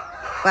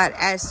 But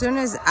as soon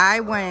as I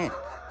went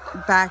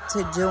back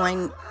to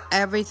doing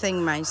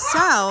everything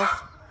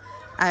myself,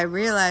 I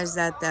realized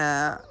that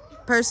the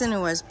person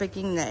who was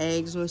picking the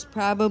eggs was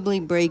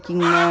probably breaking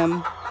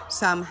them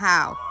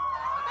somehow.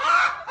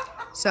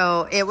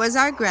 So it was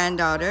our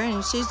granddaughter,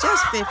 and she's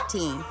just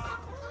 15.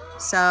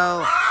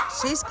 So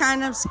she's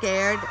kind of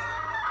scared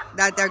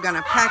that they're going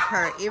to peck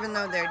her, even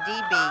though they're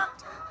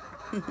debeaked.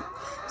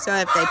 So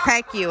if they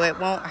peck you, it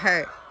won't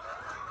hurt.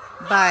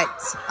 But,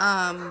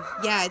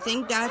 yeah, I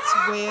think that's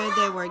where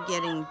they were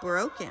getting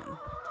broken.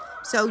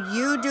 So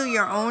you do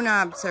your own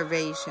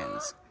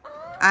observations.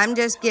 I'm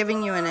just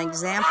giving you an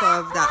example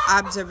of the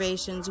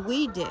observations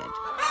we did.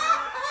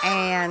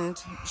 And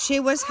she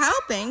was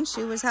helping.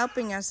 She was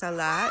helping us a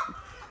lot.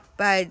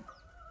 But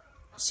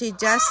she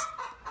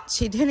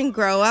didn't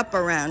grow up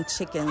around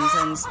chickens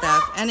and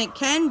stuff. And it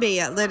can be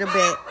a little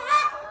bit,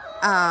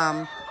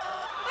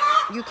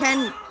 you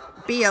can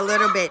be a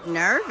little bit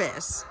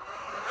nervous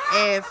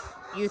if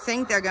you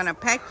think they're going to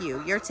peck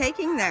you. You're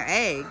taking their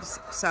eggs.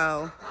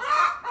 So,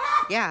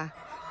 yeah.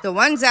 The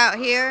ones out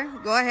here,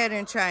 go ahead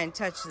and try and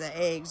touch the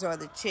eggs or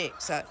the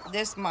chicks.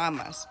 This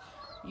mama's.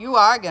 You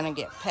are going to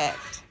get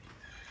pecked.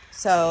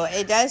 So,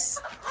 it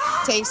does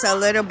takes a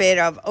little bit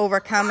of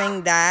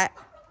overcoming that.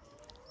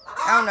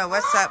 I don't know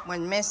what's up with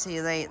Missy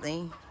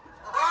lately.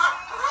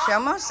 She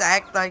almost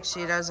acts like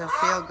she doesn't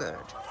feel good.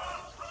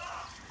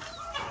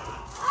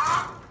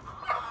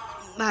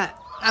 But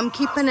I'm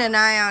keeping an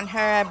eye on her.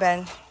 I've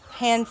been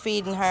hand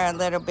feeding her a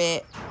little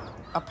bit.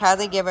 I'll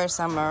probably give her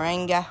some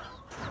moringa.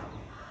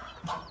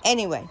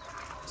 Anyway,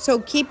 so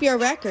keep your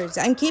records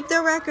and keep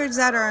the records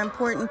that are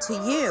important to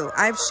you.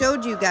 I've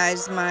showed you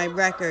guys my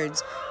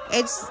records.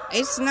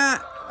 It's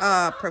not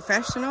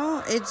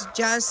professional. It's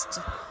just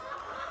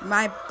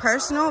my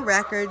personal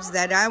records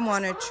that I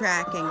want to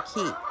track and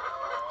keep.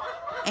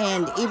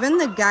 And even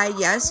the guy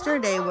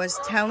yesterday was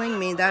telling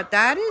me that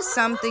that is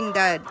something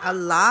that a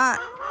lot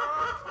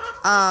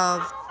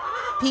of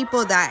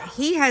people that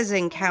he has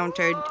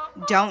encountered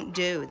don't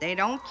do. They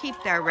don't keep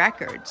their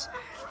records.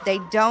 They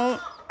don't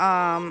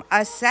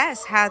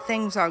assess how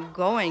things are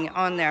going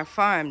on their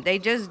farm. They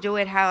just do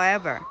it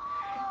however.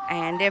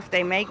 And if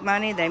they make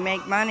money, they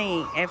make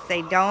money. If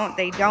they don't,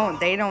 they don't.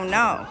 They don't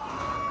know.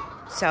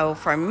 So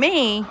for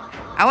me,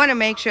 I want to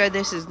make sure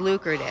this is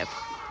lucrative.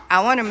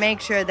 I want to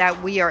make sure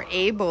that we are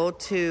able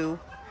to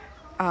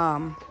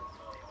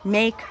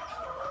make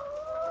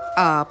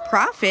a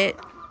profit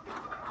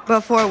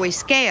before we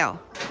scale.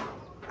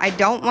 I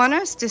don't want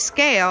us to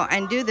scale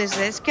and do this.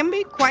 This can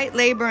be quite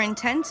labor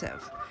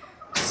intensive.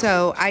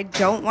 So I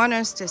don't want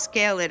us to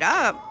scale it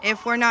up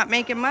if we're not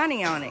making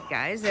money on it,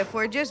 guys. If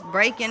we're just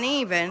breaking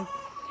even,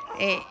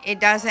 it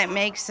doesn't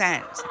make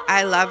sense.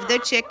 I love the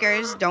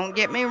chickers. Don't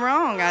get me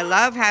wrong. I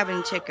love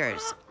having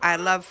chickers. I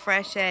love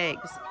fresh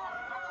eggs.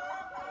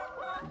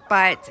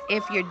 But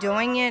if you're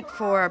doing it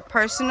for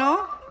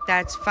personal,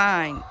 that's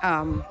fine.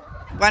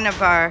 One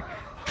of our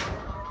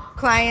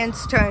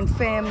clients turned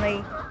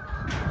family,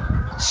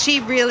 she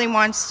really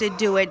wants to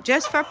do it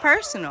just for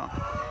personal.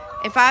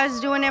 If I was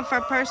doing it for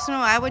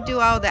personal, I would do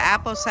all the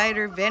apple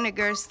cider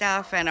vinegar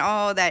stuff and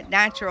all that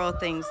natural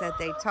things that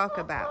they talk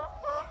about.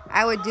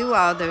 I would do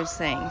all those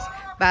things.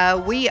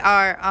 But we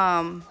are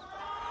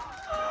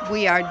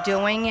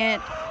doing it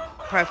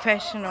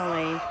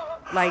professionally,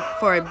 like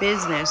for a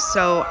business.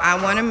 So I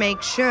want to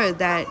make sure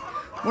that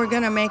we're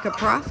going to make a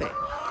profit.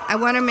 I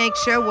want to make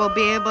sure we'll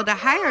be able to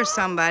hire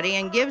somebody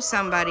and give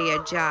somebody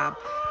a job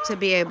to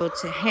be able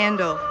to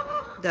handle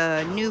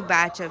the new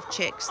batch of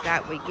chicks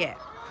that we get.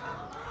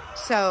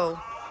 So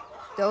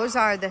those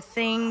are the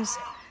things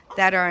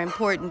that are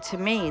important to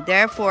me.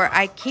 Therefore,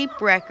 I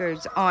keep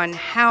records on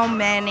how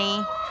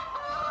many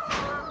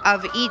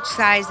of each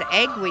size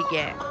egg we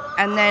get.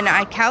 And then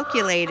I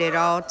calculate it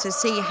all to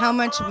see how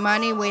much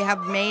money we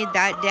have made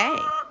that day.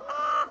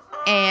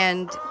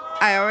 And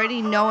I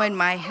already know in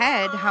my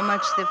head how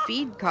much the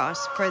feed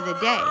costs for the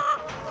day.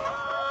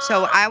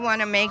 So I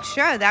want to make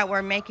sure that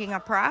we're making a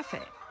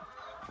profit.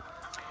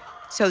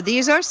 So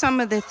these are some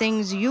of the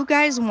things you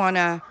guys want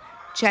to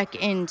check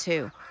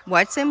into.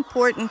 What's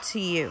important to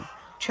you?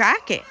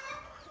 Track it.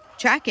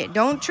 Track it.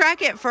 Don't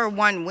track it for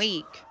 1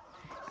 week.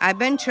 I've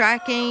been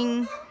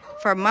tracking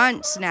for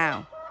months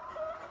now.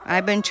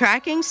 I've been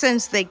tracking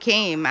since they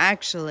came,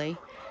 actually.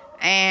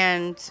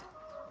 And,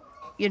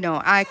 you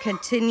know, I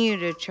continue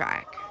to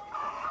track.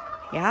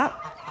 Yep.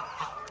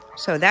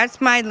 So that's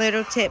my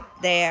little tip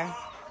there.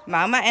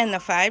 Mama and the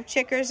 5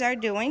 chickers are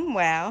doing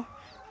well.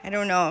 I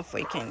don't know if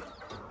we can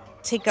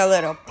take a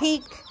little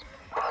peek.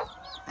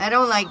 I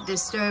don't like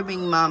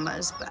disturbing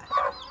mamas, but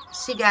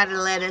she got to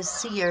let us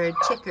see her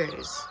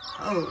chickers.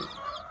 Oh,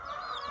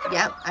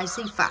 yep, I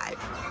see 5.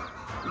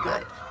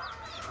 Good.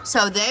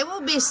 So they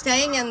will be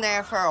staying in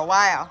there for a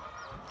while,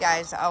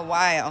 guys, a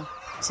while,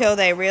 till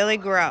they really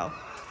grow.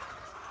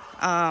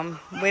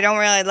 We don't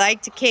really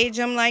like to cage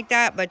them like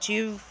that, but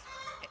you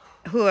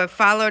who have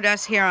followed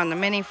us here on the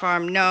mini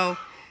farm know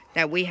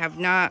that we have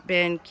not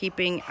been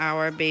keeping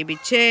our baby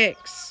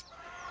chicks,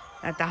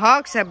 that the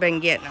hawks have been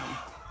getting them.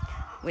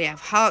 We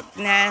have hawk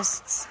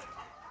nests.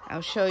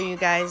 I'll show you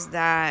guys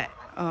that.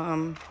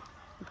 You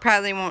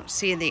probably won't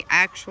see the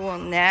actual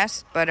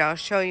nest, but I'll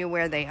show you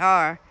where they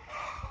are.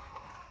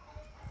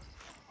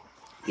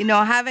 You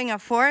know, having a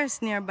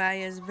forest nearby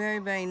is very,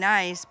 very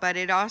nice, but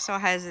it also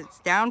has its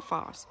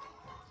downfalls.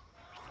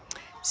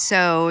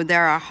 So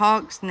there are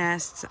hawks'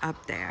 nests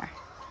up there.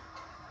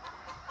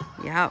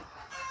 Yep.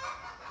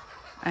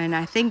 And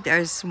I think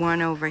there's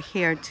one over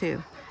here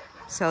too.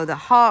 So the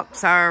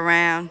hawks are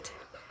around.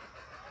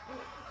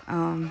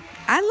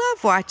 I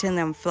love watching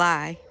them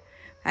fly.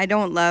 I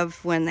don't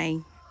love when they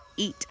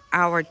eat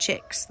our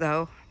chicks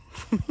though.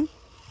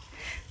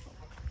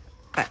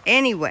 But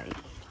anyway.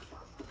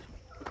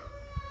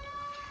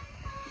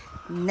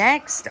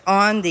 Next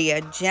on the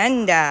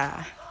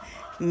agenda,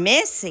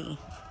 Missy.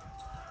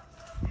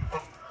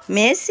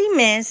 Missy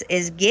Miss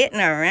is getting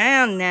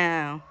around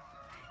now.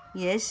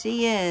 Yes,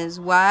 she is.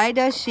 Why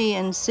does she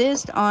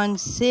insist on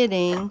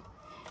sitting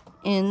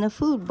in the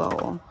food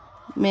bowl?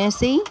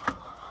 Missy?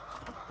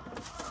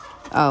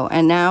 Oh,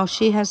 and now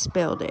she has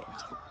spilled it.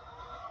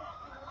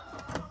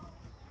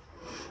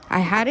 I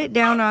had it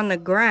down on the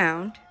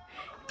ground,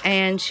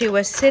 and she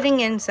was sitting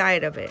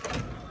inside of it.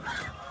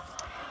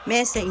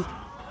 Missy.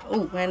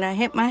 Oh, and I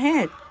hit my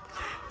head.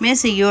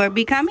 Missy, you are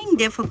becoming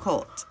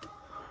difficult.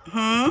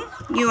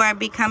 You are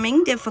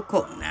becoming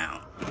difficult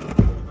now.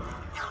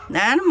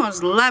 The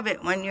animals love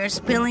it when you're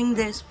spilling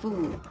this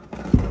food.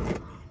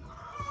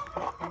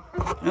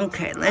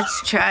 Okay,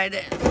 let's try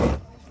this.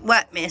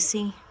 What,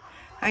 Missy?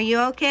 Are you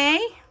okay?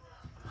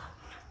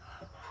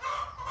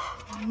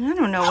 I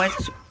don't know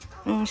what's...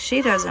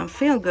 she doesn't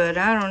feel good.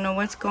 I don't know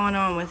what's going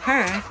on with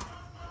her.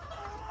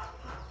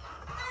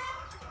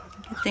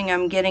 Good thing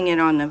I'm getting it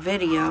on the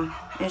video.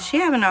 Is she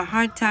having a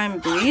hard time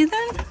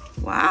breathing?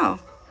 Wow.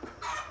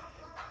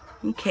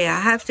 Okay, I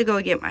have to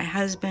go get my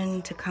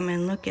husband to come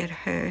and look at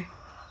her.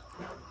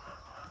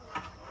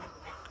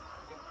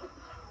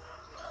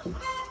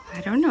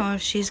 I don't know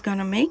if she's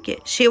gonna make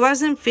it. She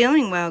wasn't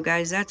feeling well,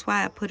 guys. That's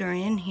why I put her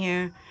in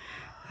here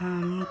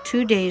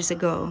 2 days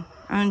ago.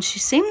 And she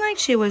seemed like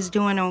she was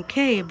doing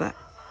okay, but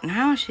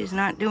now she's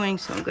not doing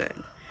so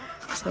good.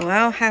 So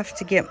I'll have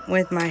to get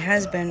with my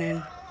husband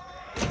and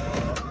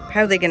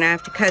probably gonna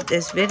have to cut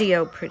this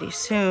video pretty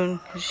soon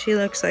because she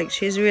looks like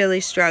she's really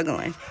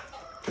struggling.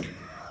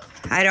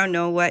 I don't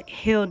know what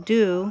he'll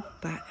do,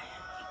 but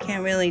he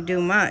can't really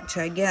do much,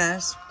 I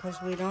guess,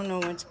 because we don't know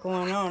what's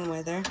going on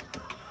with her.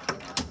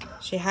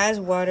 She has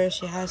water,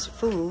 she has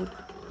food.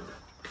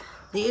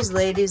 These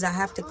ladies, I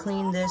have to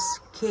clean this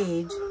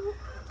cage,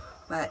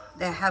 but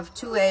they have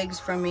 2 eggs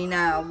for me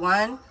now.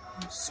 One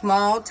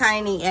small,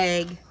 tiny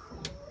egg.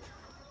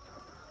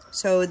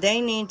 So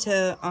they need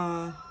to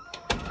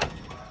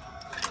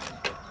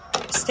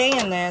stay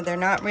in there. They're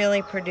not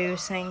really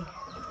producing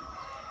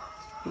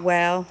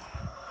well.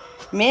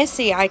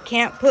 Missy, I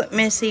can't put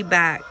Missy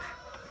back.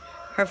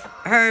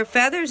 Her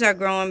feathers are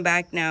growing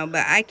back now,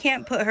 but I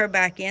can't put her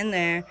back in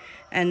there.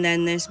 And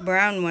then this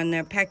brown one,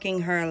 they're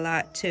pecking her a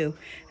lot too.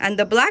 And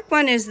the black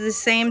one is the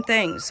same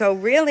thing. So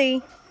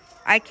really,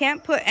 I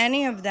can't put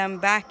any of them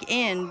back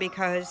in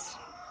because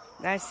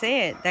that's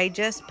it. They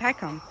just peck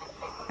them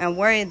and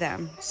worry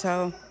them.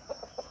 So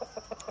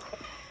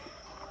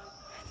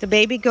the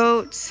baby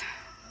goats,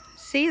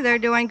 see, they're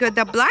doing good.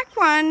 The black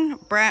one,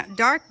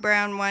 dark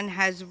brown one,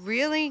 has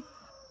really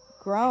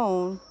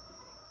grown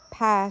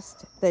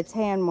past the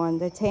tan one.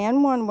 The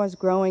tan one was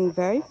growing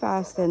very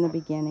fast in the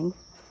beginning.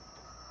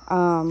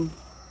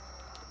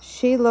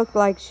 She looked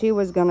like she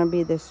was going to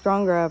be the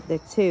stronger of the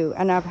two.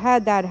 And I've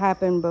had that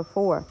happen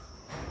before.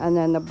 And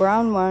then the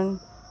brown one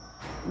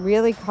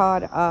really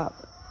caught up.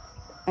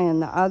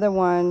 And the other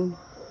one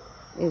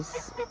is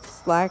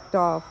slacked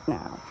off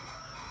now.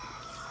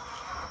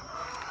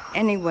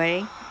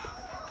 Anyway,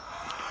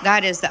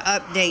 that is the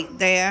update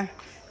there.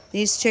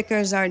 These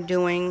chickens are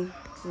doing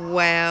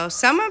well.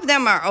 Some of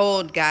them are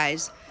old,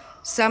 guys.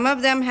 Some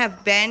of them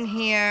have been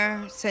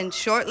here since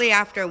shortly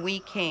after we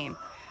came.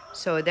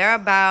 So they're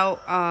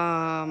about,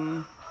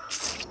 I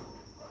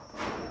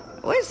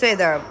would say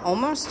they're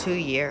almost 2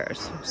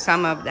 years,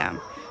 some of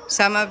them.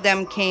 Some of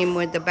them came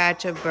with the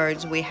batch of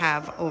birds we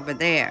have over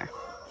there.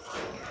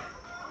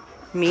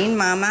 Mean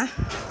Mama,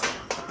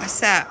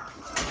 what's up?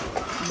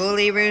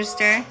 Bully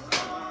Rooster.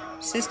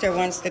 Sister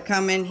wants to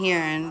come in here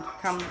and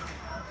come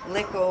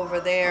lick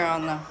over there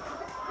on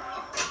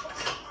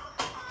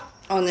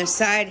the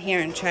side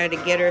here and try to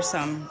get her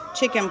some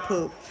chicken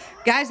poop.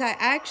 Guys, I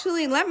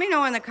actually, let me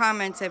know in the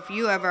comments if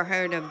you ever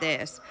heard of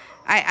this.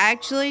 I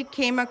actually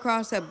came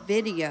across a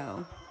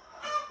video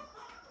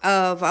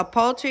of a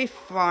poultry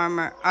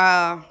farmer.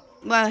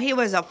 Well, he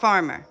was a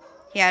farmer.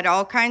 He had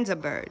all kinds of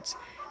birds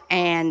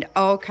and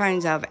all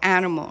kinds of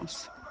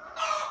animals.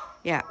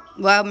 Yeah,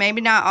 well,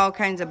 maybe not all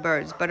kinds of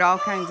birds, but all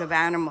kinds of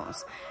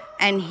animals.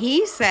 And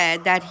he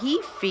said that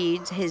he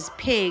feeds his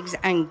pigs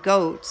and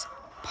goats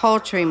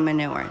poultry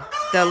manure,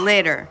 the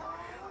litter.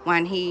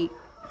 When he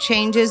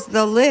changes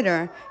the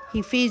litter,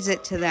 he feeds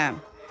it to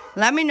them.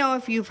 Let me know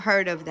if you've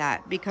heard of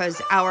that,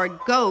 because our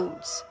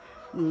goats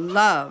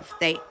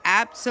they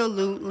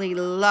absolutely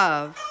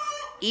love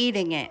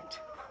eating it.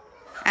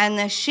 And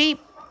the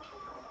sheep,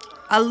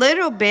 a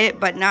little bit,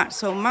 but not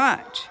so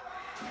much.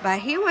 But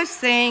he was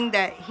saying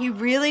that he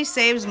really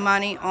saves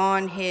money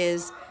on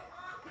his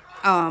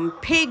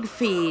pig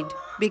feed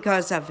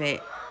because of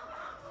it.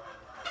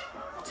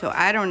 So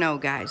I don't know,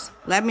 guys.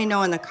 Let me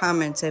know in the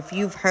comments if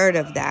you've heard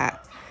of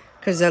that.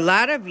 Because a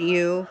lot of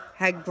you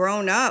had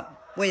grown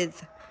up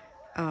with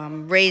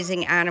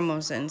raising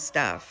animals and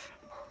stuff.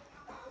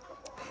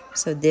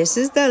 So this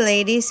is the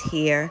ladies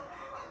here.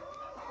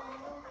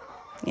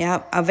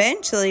 Yep,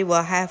 eventually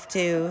we'll have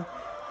to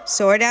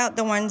sort out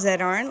the ones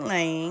that aren't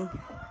laying.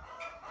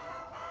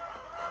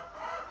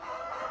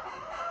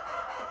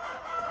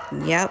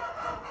 Yep.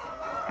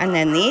 And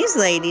then these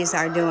ladies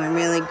are doing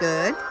really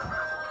good.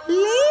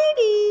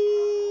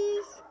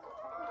 Ladies.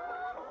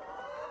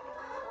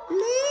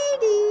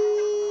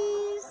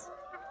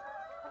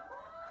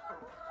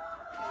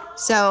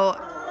 So,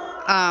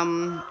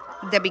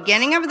 the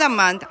beginning of the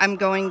month, I'm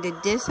going to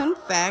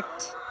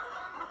disinfect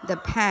the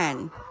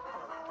pen.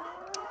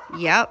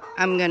 Yep,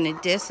 I'm going to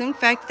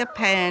disinfect the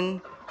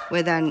pen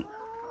with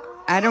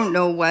I don't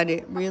know what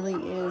it really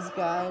is,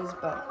 guys,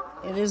 but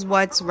it is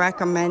what's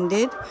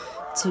recommended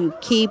to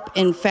keep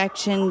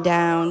infection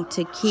down,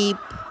 to keep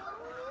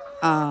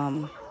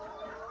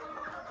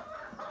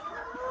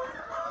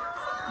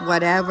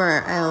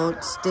whatever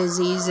else,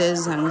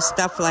 diseases and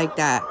stuff like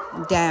that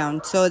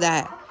down so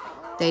that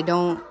they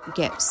don't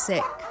get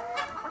sick.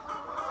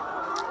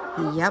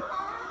 Yep.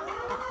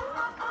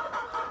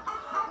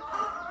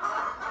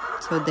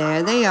 So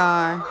there they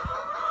are,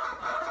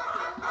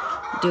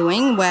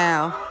 doing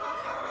well.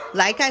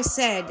 Like I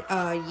said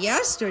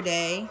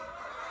yesterday,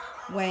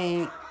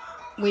 when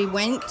we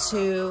went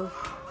to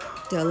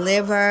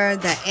deliver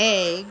the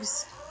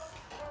eggs,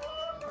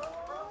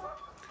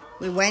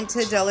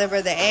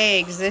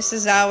 this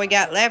is all we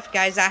got left,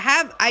 guys.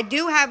 I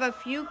do have a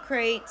few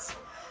crates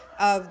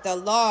of the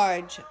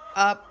large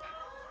up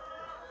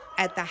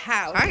at the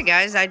house. All right,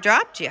 guys, I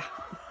dropped you.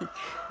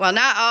 Well,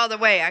 not all the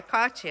way. I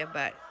caught you,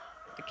 but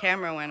The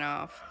camera went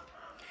off.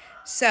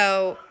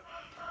 So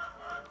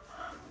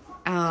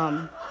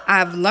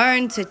I've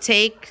learned to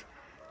take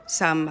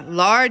some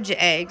large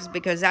eggs,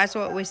 because that's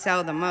what we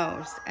sell the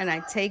most, and I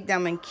take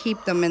them and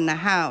keep them in the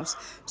house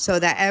so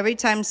that every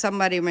time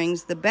somebody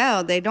rings the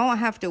bell, they don't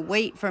have to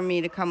wait for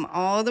me to come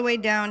all the way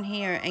down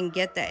here and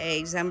get the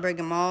eggs and bring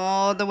them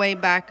all the way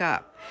back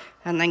up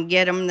and then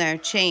get them their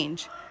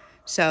change.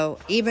 So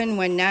even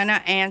when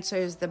Nana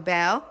answers the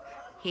bell,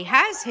 he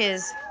has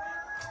his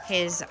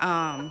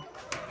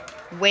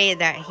way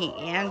that he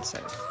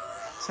answers.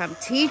 So I'm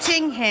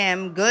teaching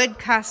him good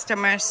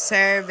customer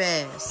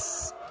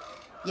service.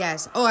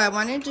 Yes. Oh, I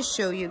wanted to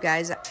show you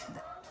guys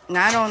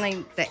not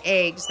only the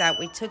eggs, that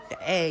we took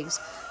the eggs,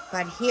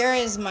 but here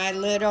is my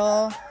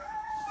little,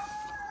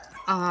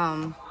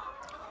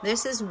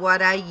 this is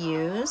what I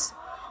use.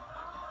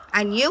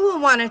 And you will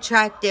want to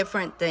track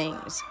different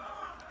things.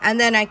 And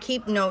then I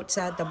keep notes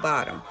at the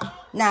bottom.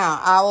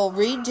 Now, I will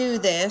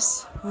redo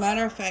this.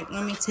 Matter of fact,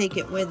 let me take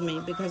it with me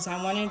because I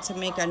wanted to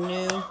make a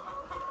new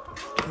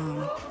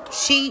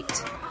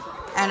sheet.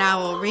 And I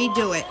will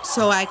redo it.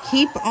 So I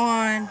keep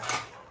on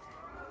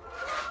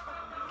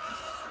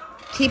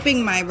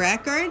keeping my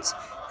records,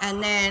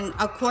 and then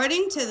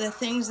according to the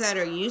things that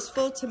are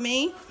useful to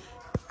me,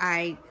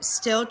 I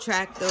still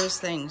track those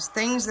things.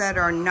 Things that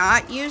are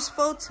not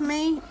useful to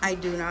me, I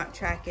do not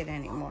track it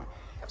anymore.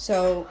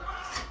 So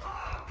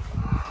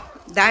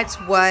that's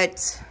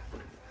what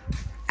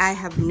I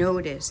have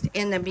noticed.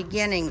 In the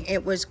beginning,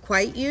 it was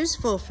quite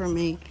useful for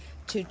me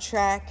to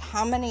track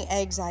how many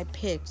eggs I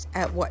picked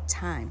at what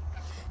time.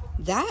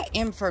 That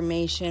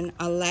information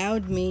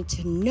allowed me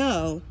to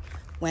know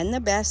when the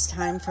best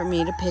time for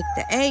me to pick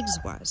the eggs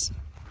was,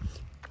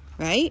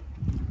 right?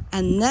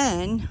 And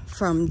then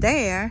from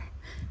there,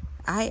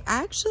 I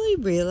actually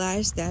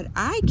realized that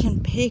I can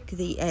pick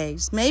the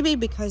eggs, maybe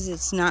because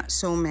it's not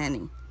so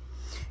many.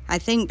 I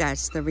think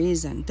that's the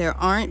reason. There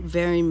aren't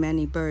very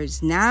many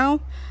birds. Now,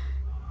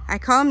 I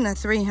call them the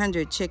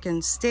 300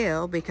 chickens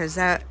still because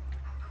that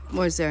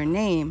was their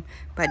name,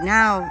 but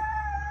now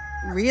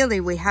really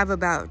we have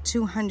about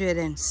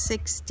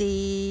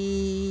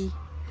 260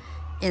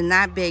 in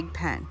that big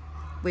pen.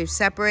 We've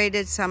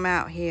separated some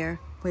out here.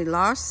 We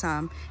lost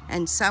some,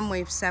 and some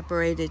we've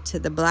separated to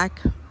the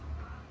black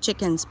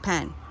chicken's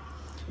pen.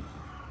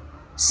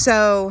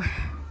 So,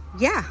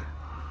 yeah.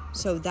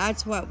 So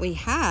that's what we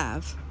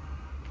have.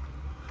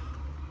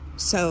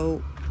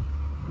 So,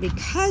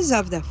 because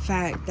of the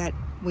fact that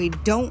we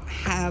don't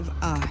have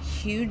a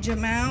huge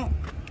amount,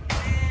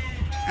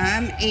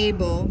 I'm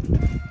able,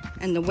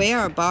 and the way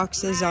our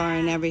boxes are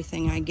and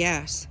everything, I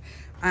guess,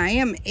 I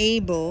am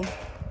able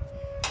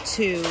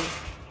to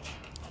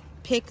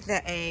pick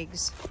the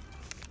eggs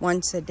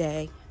once a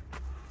day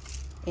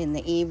in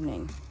the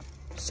evening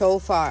so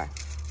far.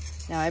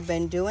 Now I've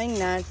been doing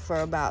that for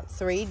about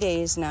 3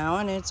 days now,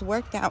 and it's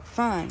worked out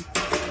fine.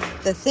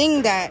 The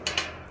thing that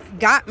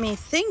got me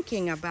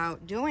thinking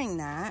about doing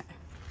that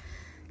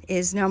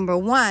is, number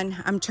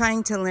one, I'm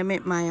trying to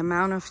limit my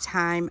amount of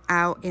time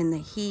out in the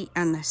heat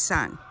and the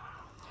sun.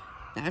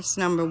 That's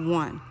number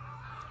one.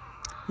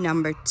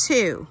 Number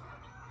two,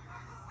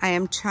 I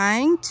am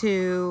trying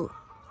to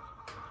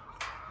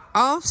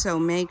also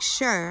make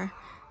sure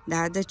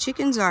that the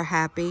chickens are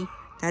happy,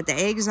 that the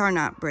eggs are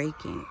not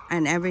breaking,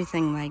 and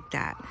everything like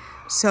that.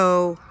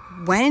 So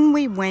when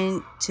we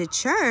went to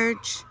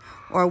church,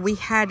 or we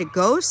had to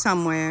go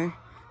somewhere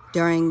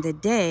during the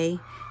day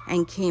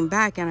and came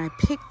back and I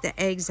picked the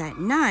eggs at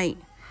night,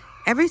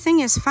 everything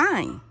is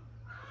fine.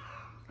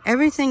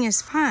 Everything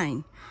is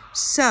fine.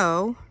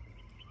 So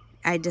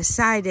I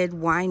decided,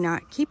 why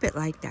not keep it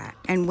like that?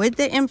 And with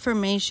the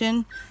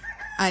information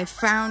I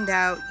found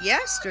out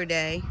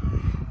yesterday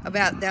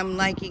about them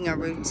liking a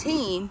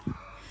routine,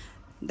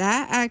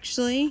 that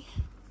actually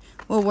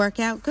will work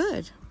out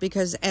good,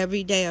 because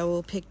every day I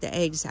will pick the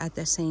eggs at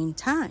the same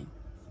time.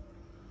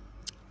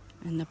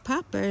 And the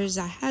poppers,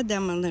 I had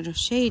them a little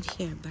shade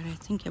here, but I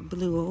think it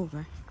blew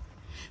over.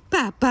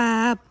 Pop,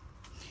 pop.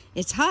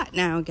 It's hot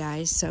now,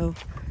 guys, so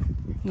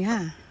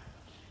yeah,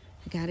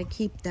 I gotta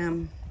keep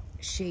them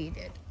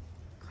shaded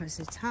because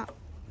it's hot.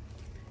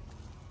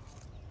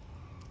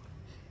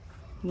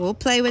 We'll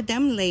play with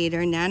them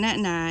later. Nana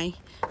and I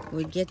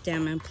will get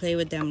them and play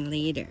with them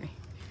later.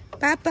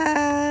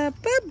 Papa,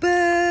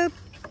 papa.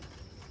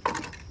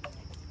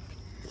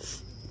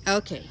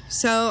 Okay,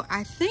 so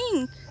I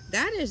think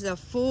that is a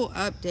full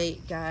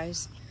update,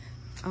 guys.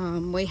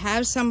 We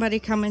have somebody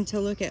coming to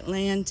look at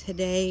land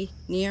today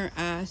near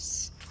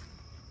us.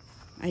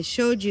 I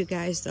showed you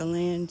guys the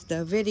land.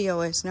 The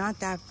video is not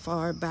that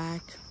far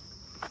back.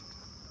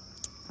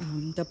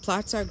 The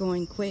plots are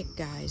going quick,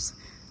 guys.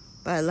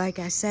 But like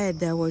I said,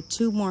 there were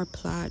 2 more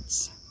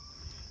plots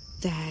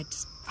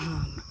that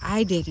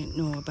I didn't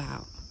know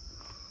about.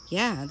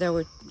 Yeah,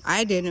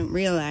 I didn't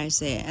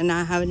realize it, and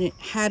I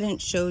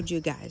hadn't showed you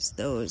guys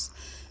those.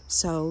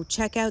 So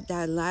check out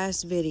that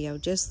last video.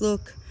 Just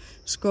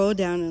scroll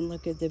down and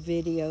look at the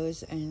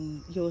videos,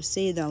 and you'll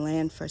see the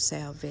land for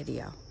sale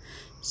video.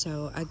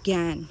 So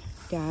again,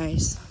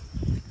 guys,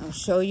 I'll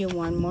show you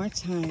one more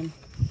time.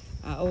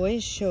 I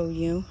always show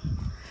you,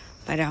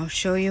 but I'll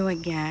show you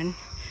again.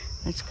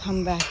 Let's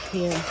come back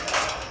here.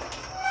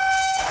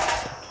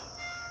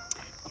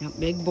 No,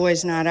 big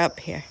boy's not up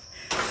here.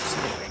 So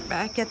we're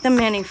back at the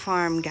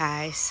MiniFarm,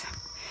 guys.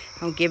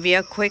 I'll give you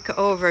a quick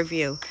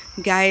overview.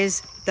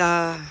 Guys,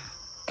 the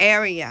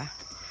area,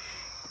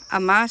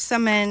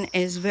 Amasaman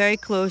is very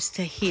close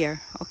to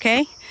here,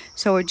 okay?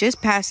 So we're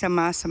just past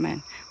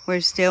Amasaman.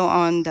 We're still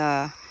on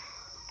the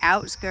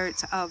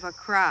outskirts of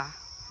Accra.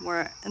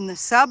 We're in the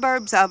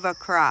suburbs of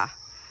Accra,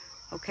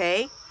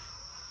 okay?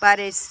 But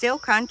it's still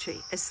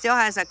country. It still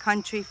has a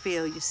country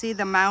feel. You see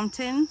the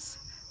mountains?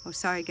 Oh,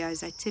 sorry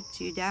guys, I tipped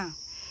you down.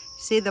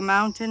 See the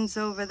mountains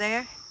over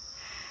there?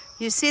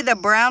 You see the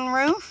brown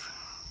roof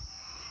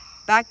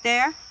back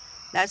there?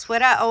 That's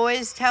what I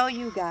always tell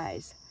you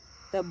guys.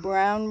 The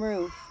brown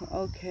roof.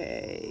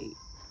 Okay.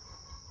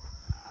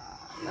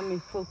 Let me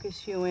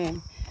focus you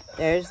in.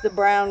 There's the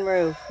brown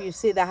roof. You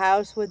see the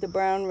house with the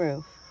brown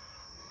roof,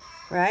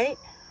 right?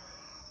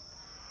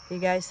 You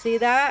guys see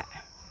that?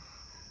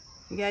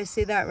 You guys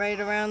see that right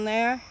around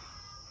there?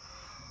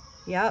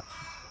 Yep.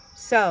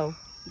 So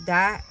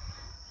that,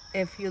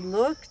 if you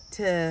look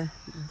to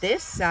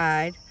this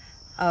side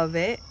of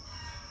it,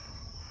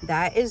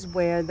 that is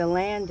where the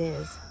land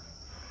is.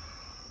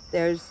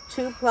 There's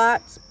 2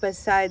 plots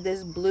beside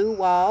this blue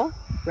wall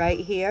right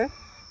here,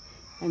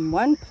 and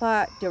 1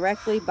 plot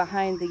directly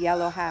behind the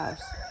yellow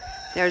house.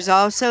 There's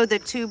also the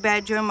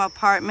 2-bedroom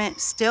apartment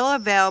still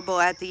available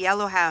at the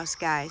yellow house,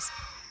 guys.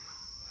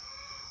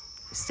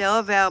 Still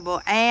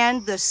available,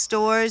 and the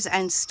stores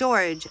and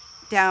storage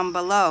down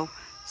below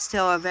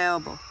still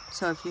available.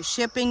 So if you're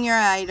shipping your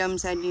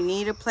items and you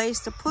need a place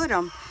to put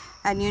them,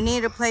 and you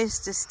need a place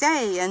to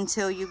stay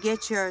until you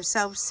get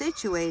yourself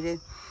situated,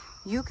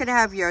 you could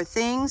have your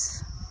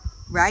things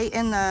right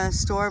in the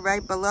store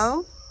right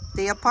below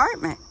the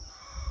apartment.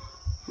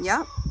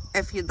 Yep.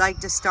 If you'd like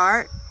to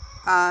start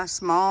a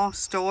small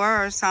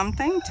store or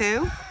something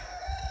too,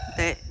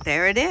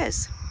 there it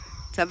is.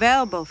 It's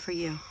available for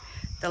you.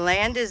 The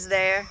land is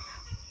there.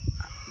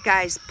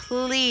 Guys,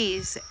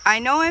 please, I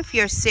know if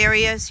you're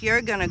serious,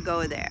 you're gonna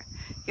go there.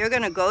 You're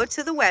gonna go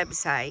to the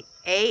website,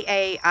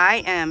 aimcs.com,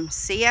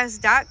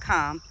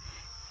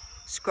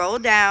 scroll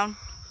down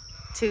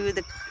to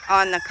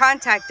on the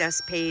contact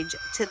us page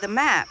to the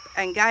map,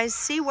 and guys,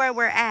 see where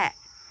we're at.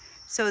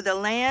 So the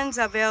land's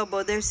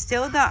available. There's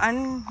still the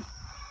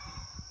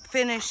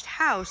unfinished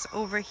house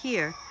over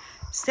here,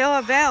 still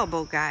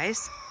available,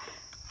 guys.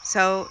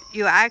 So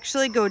you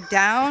actually go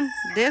down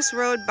this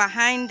road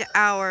behind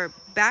our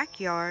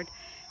backyard,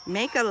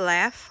 make a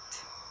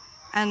left,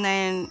 and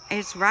then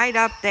it's right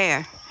up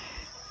there.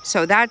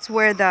 So that's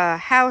where the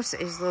house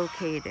is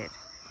located.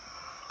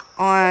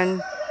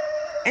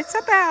 It's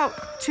about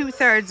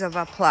 2/3 of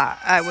a plot,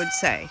 I would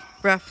say,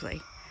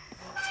 roughly.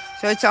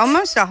 So it's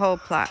almost a whole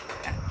plot.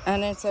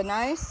 And it's a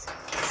nice,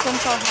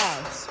 simple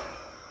house.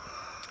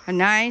 A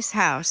nice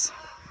house.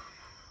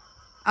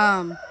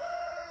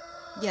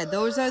 Yeah,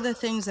 those are the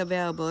things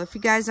available. If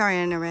you guys are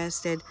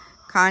interested,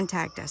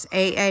 contact us,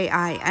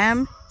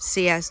 aimcs.com.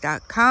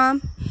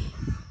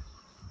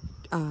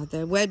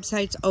 The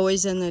website's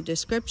always in the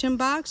description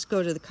box.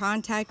 Go to the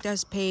contact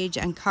us page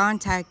and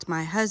contact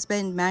my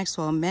husband,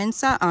 Maxwell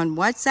Mensah, on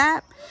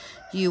WhatsApp.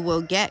 You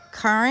will get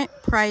current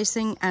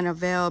pricing and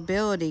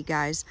availability,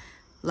 guys.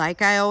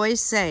 Like I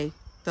always say,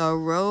 the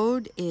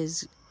road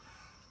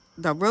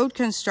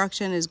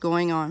construction is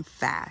going on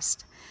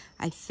fast.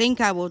 I think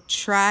I will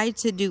try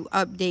to do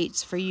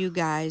updates for you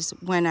guys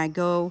when I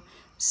go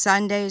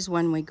Sundays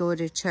when we go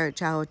to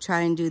church. I will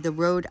try and do the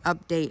road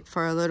update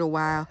for a little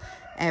while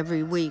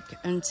every week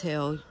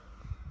until,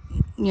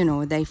 you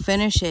know, they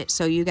finish it,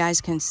 so you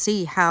guys can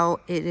see how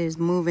it is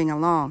moving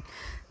along.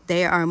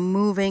 They are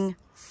moving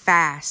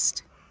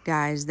fast,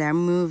 guys. They're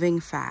moving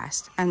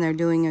fast, and they're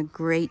doing a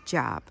great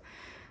job.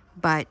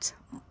 But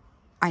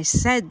I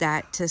said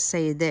that to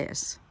say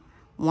this.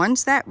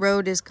 Once that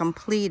road is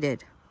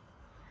completed,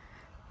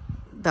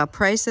 the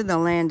price of the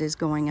land is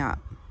going up.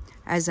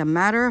 As a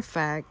matter of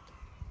fact,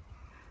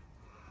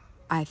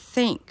 I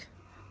think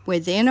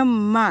within a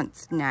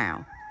month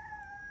now,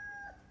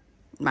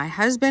 my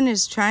husband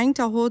is trying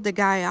to hold the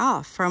guy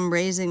off from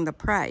raising the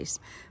price,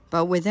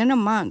 but within a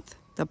month,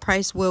 the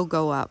price will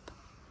go up.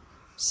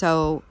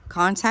 So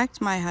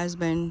contact my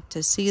husband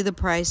to see the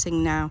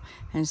pricing now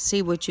and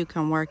see what you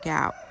can work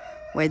out.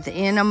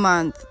 Within a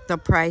month, the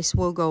price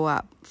will go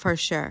up for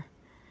sure.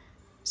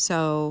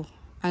 So,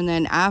 and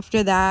then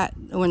after that,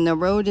 when the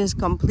road is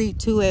complete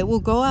too, it will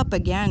go up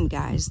again,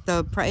 guys.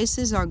 The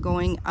prices are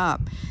going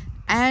up,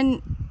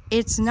 and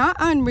it's not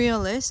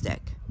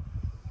unrealistic.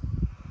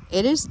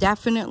 It is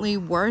definitely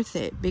worth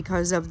it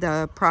because of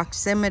the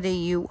proximity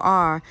you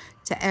are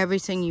to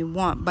everything you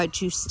want,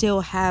 but you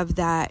still have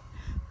that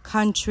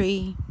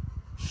country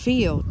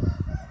feel,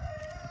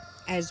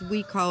 as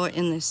we call it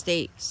in the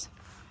States.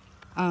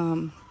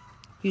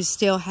 You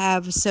still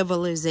have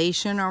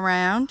civilization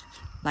around,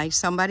 like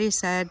somebody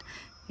said,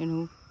 you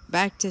know,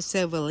 back to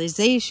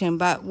civilization,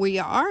 but we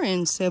are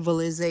in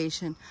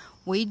civilization.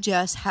 We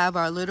just have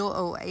our little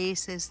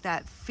oasis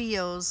that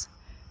feels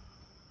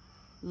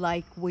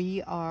like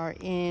we are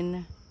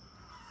in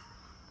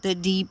the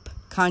deep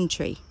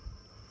country.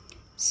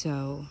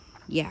 So,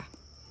 yeah.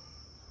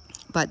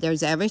 But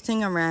there's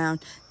everything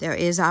around. There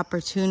is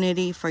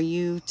opportunity for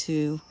you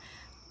to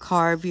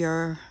carve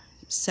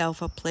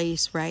yourself a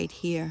place right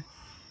here.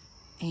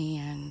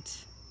 And,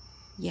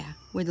 yeah,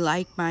 with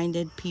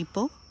like-minded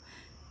people.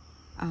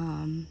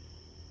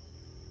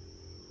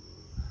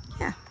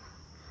 Yeah.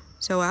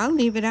 So I'll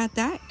leave it at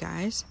that,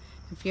 guys.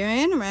 If you're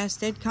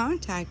interested,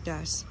 contact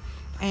us.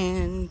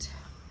 And,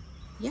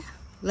 yeah,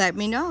 let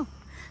me know.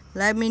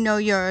 Let me know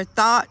your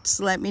thoughts.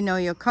 Let me know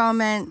your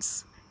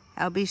comments.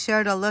 I'll be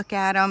sure to look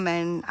at them.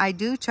 And I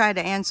do try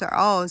to answer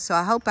all. So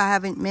I hope I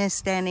haven't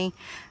missed any.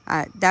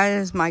 That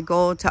is my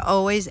goal, to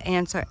always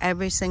answer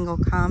every single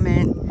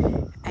comment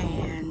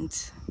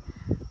and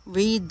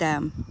read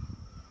them.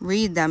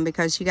 Read them,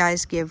 because you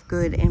guys give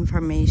good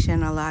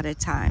information a lot of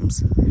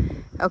times.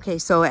 Okay,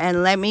 so,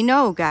 and let me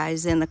know,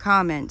 guys, in the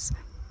comments.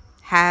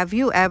 Have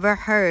you ever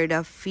heard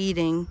of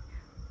feeding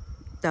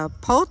the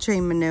poultry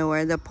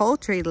manure, the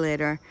poultry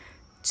litter,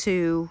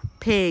 to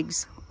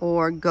pigs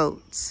or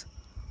goats?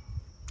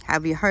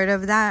 Have you heard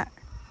of that?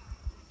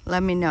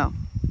 Let me know.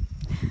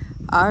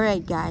 All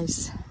right,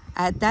 guys.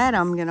 At that,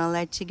 I'm going to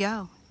let you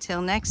go.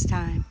 Till next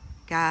time.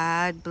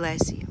 God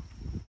bless you.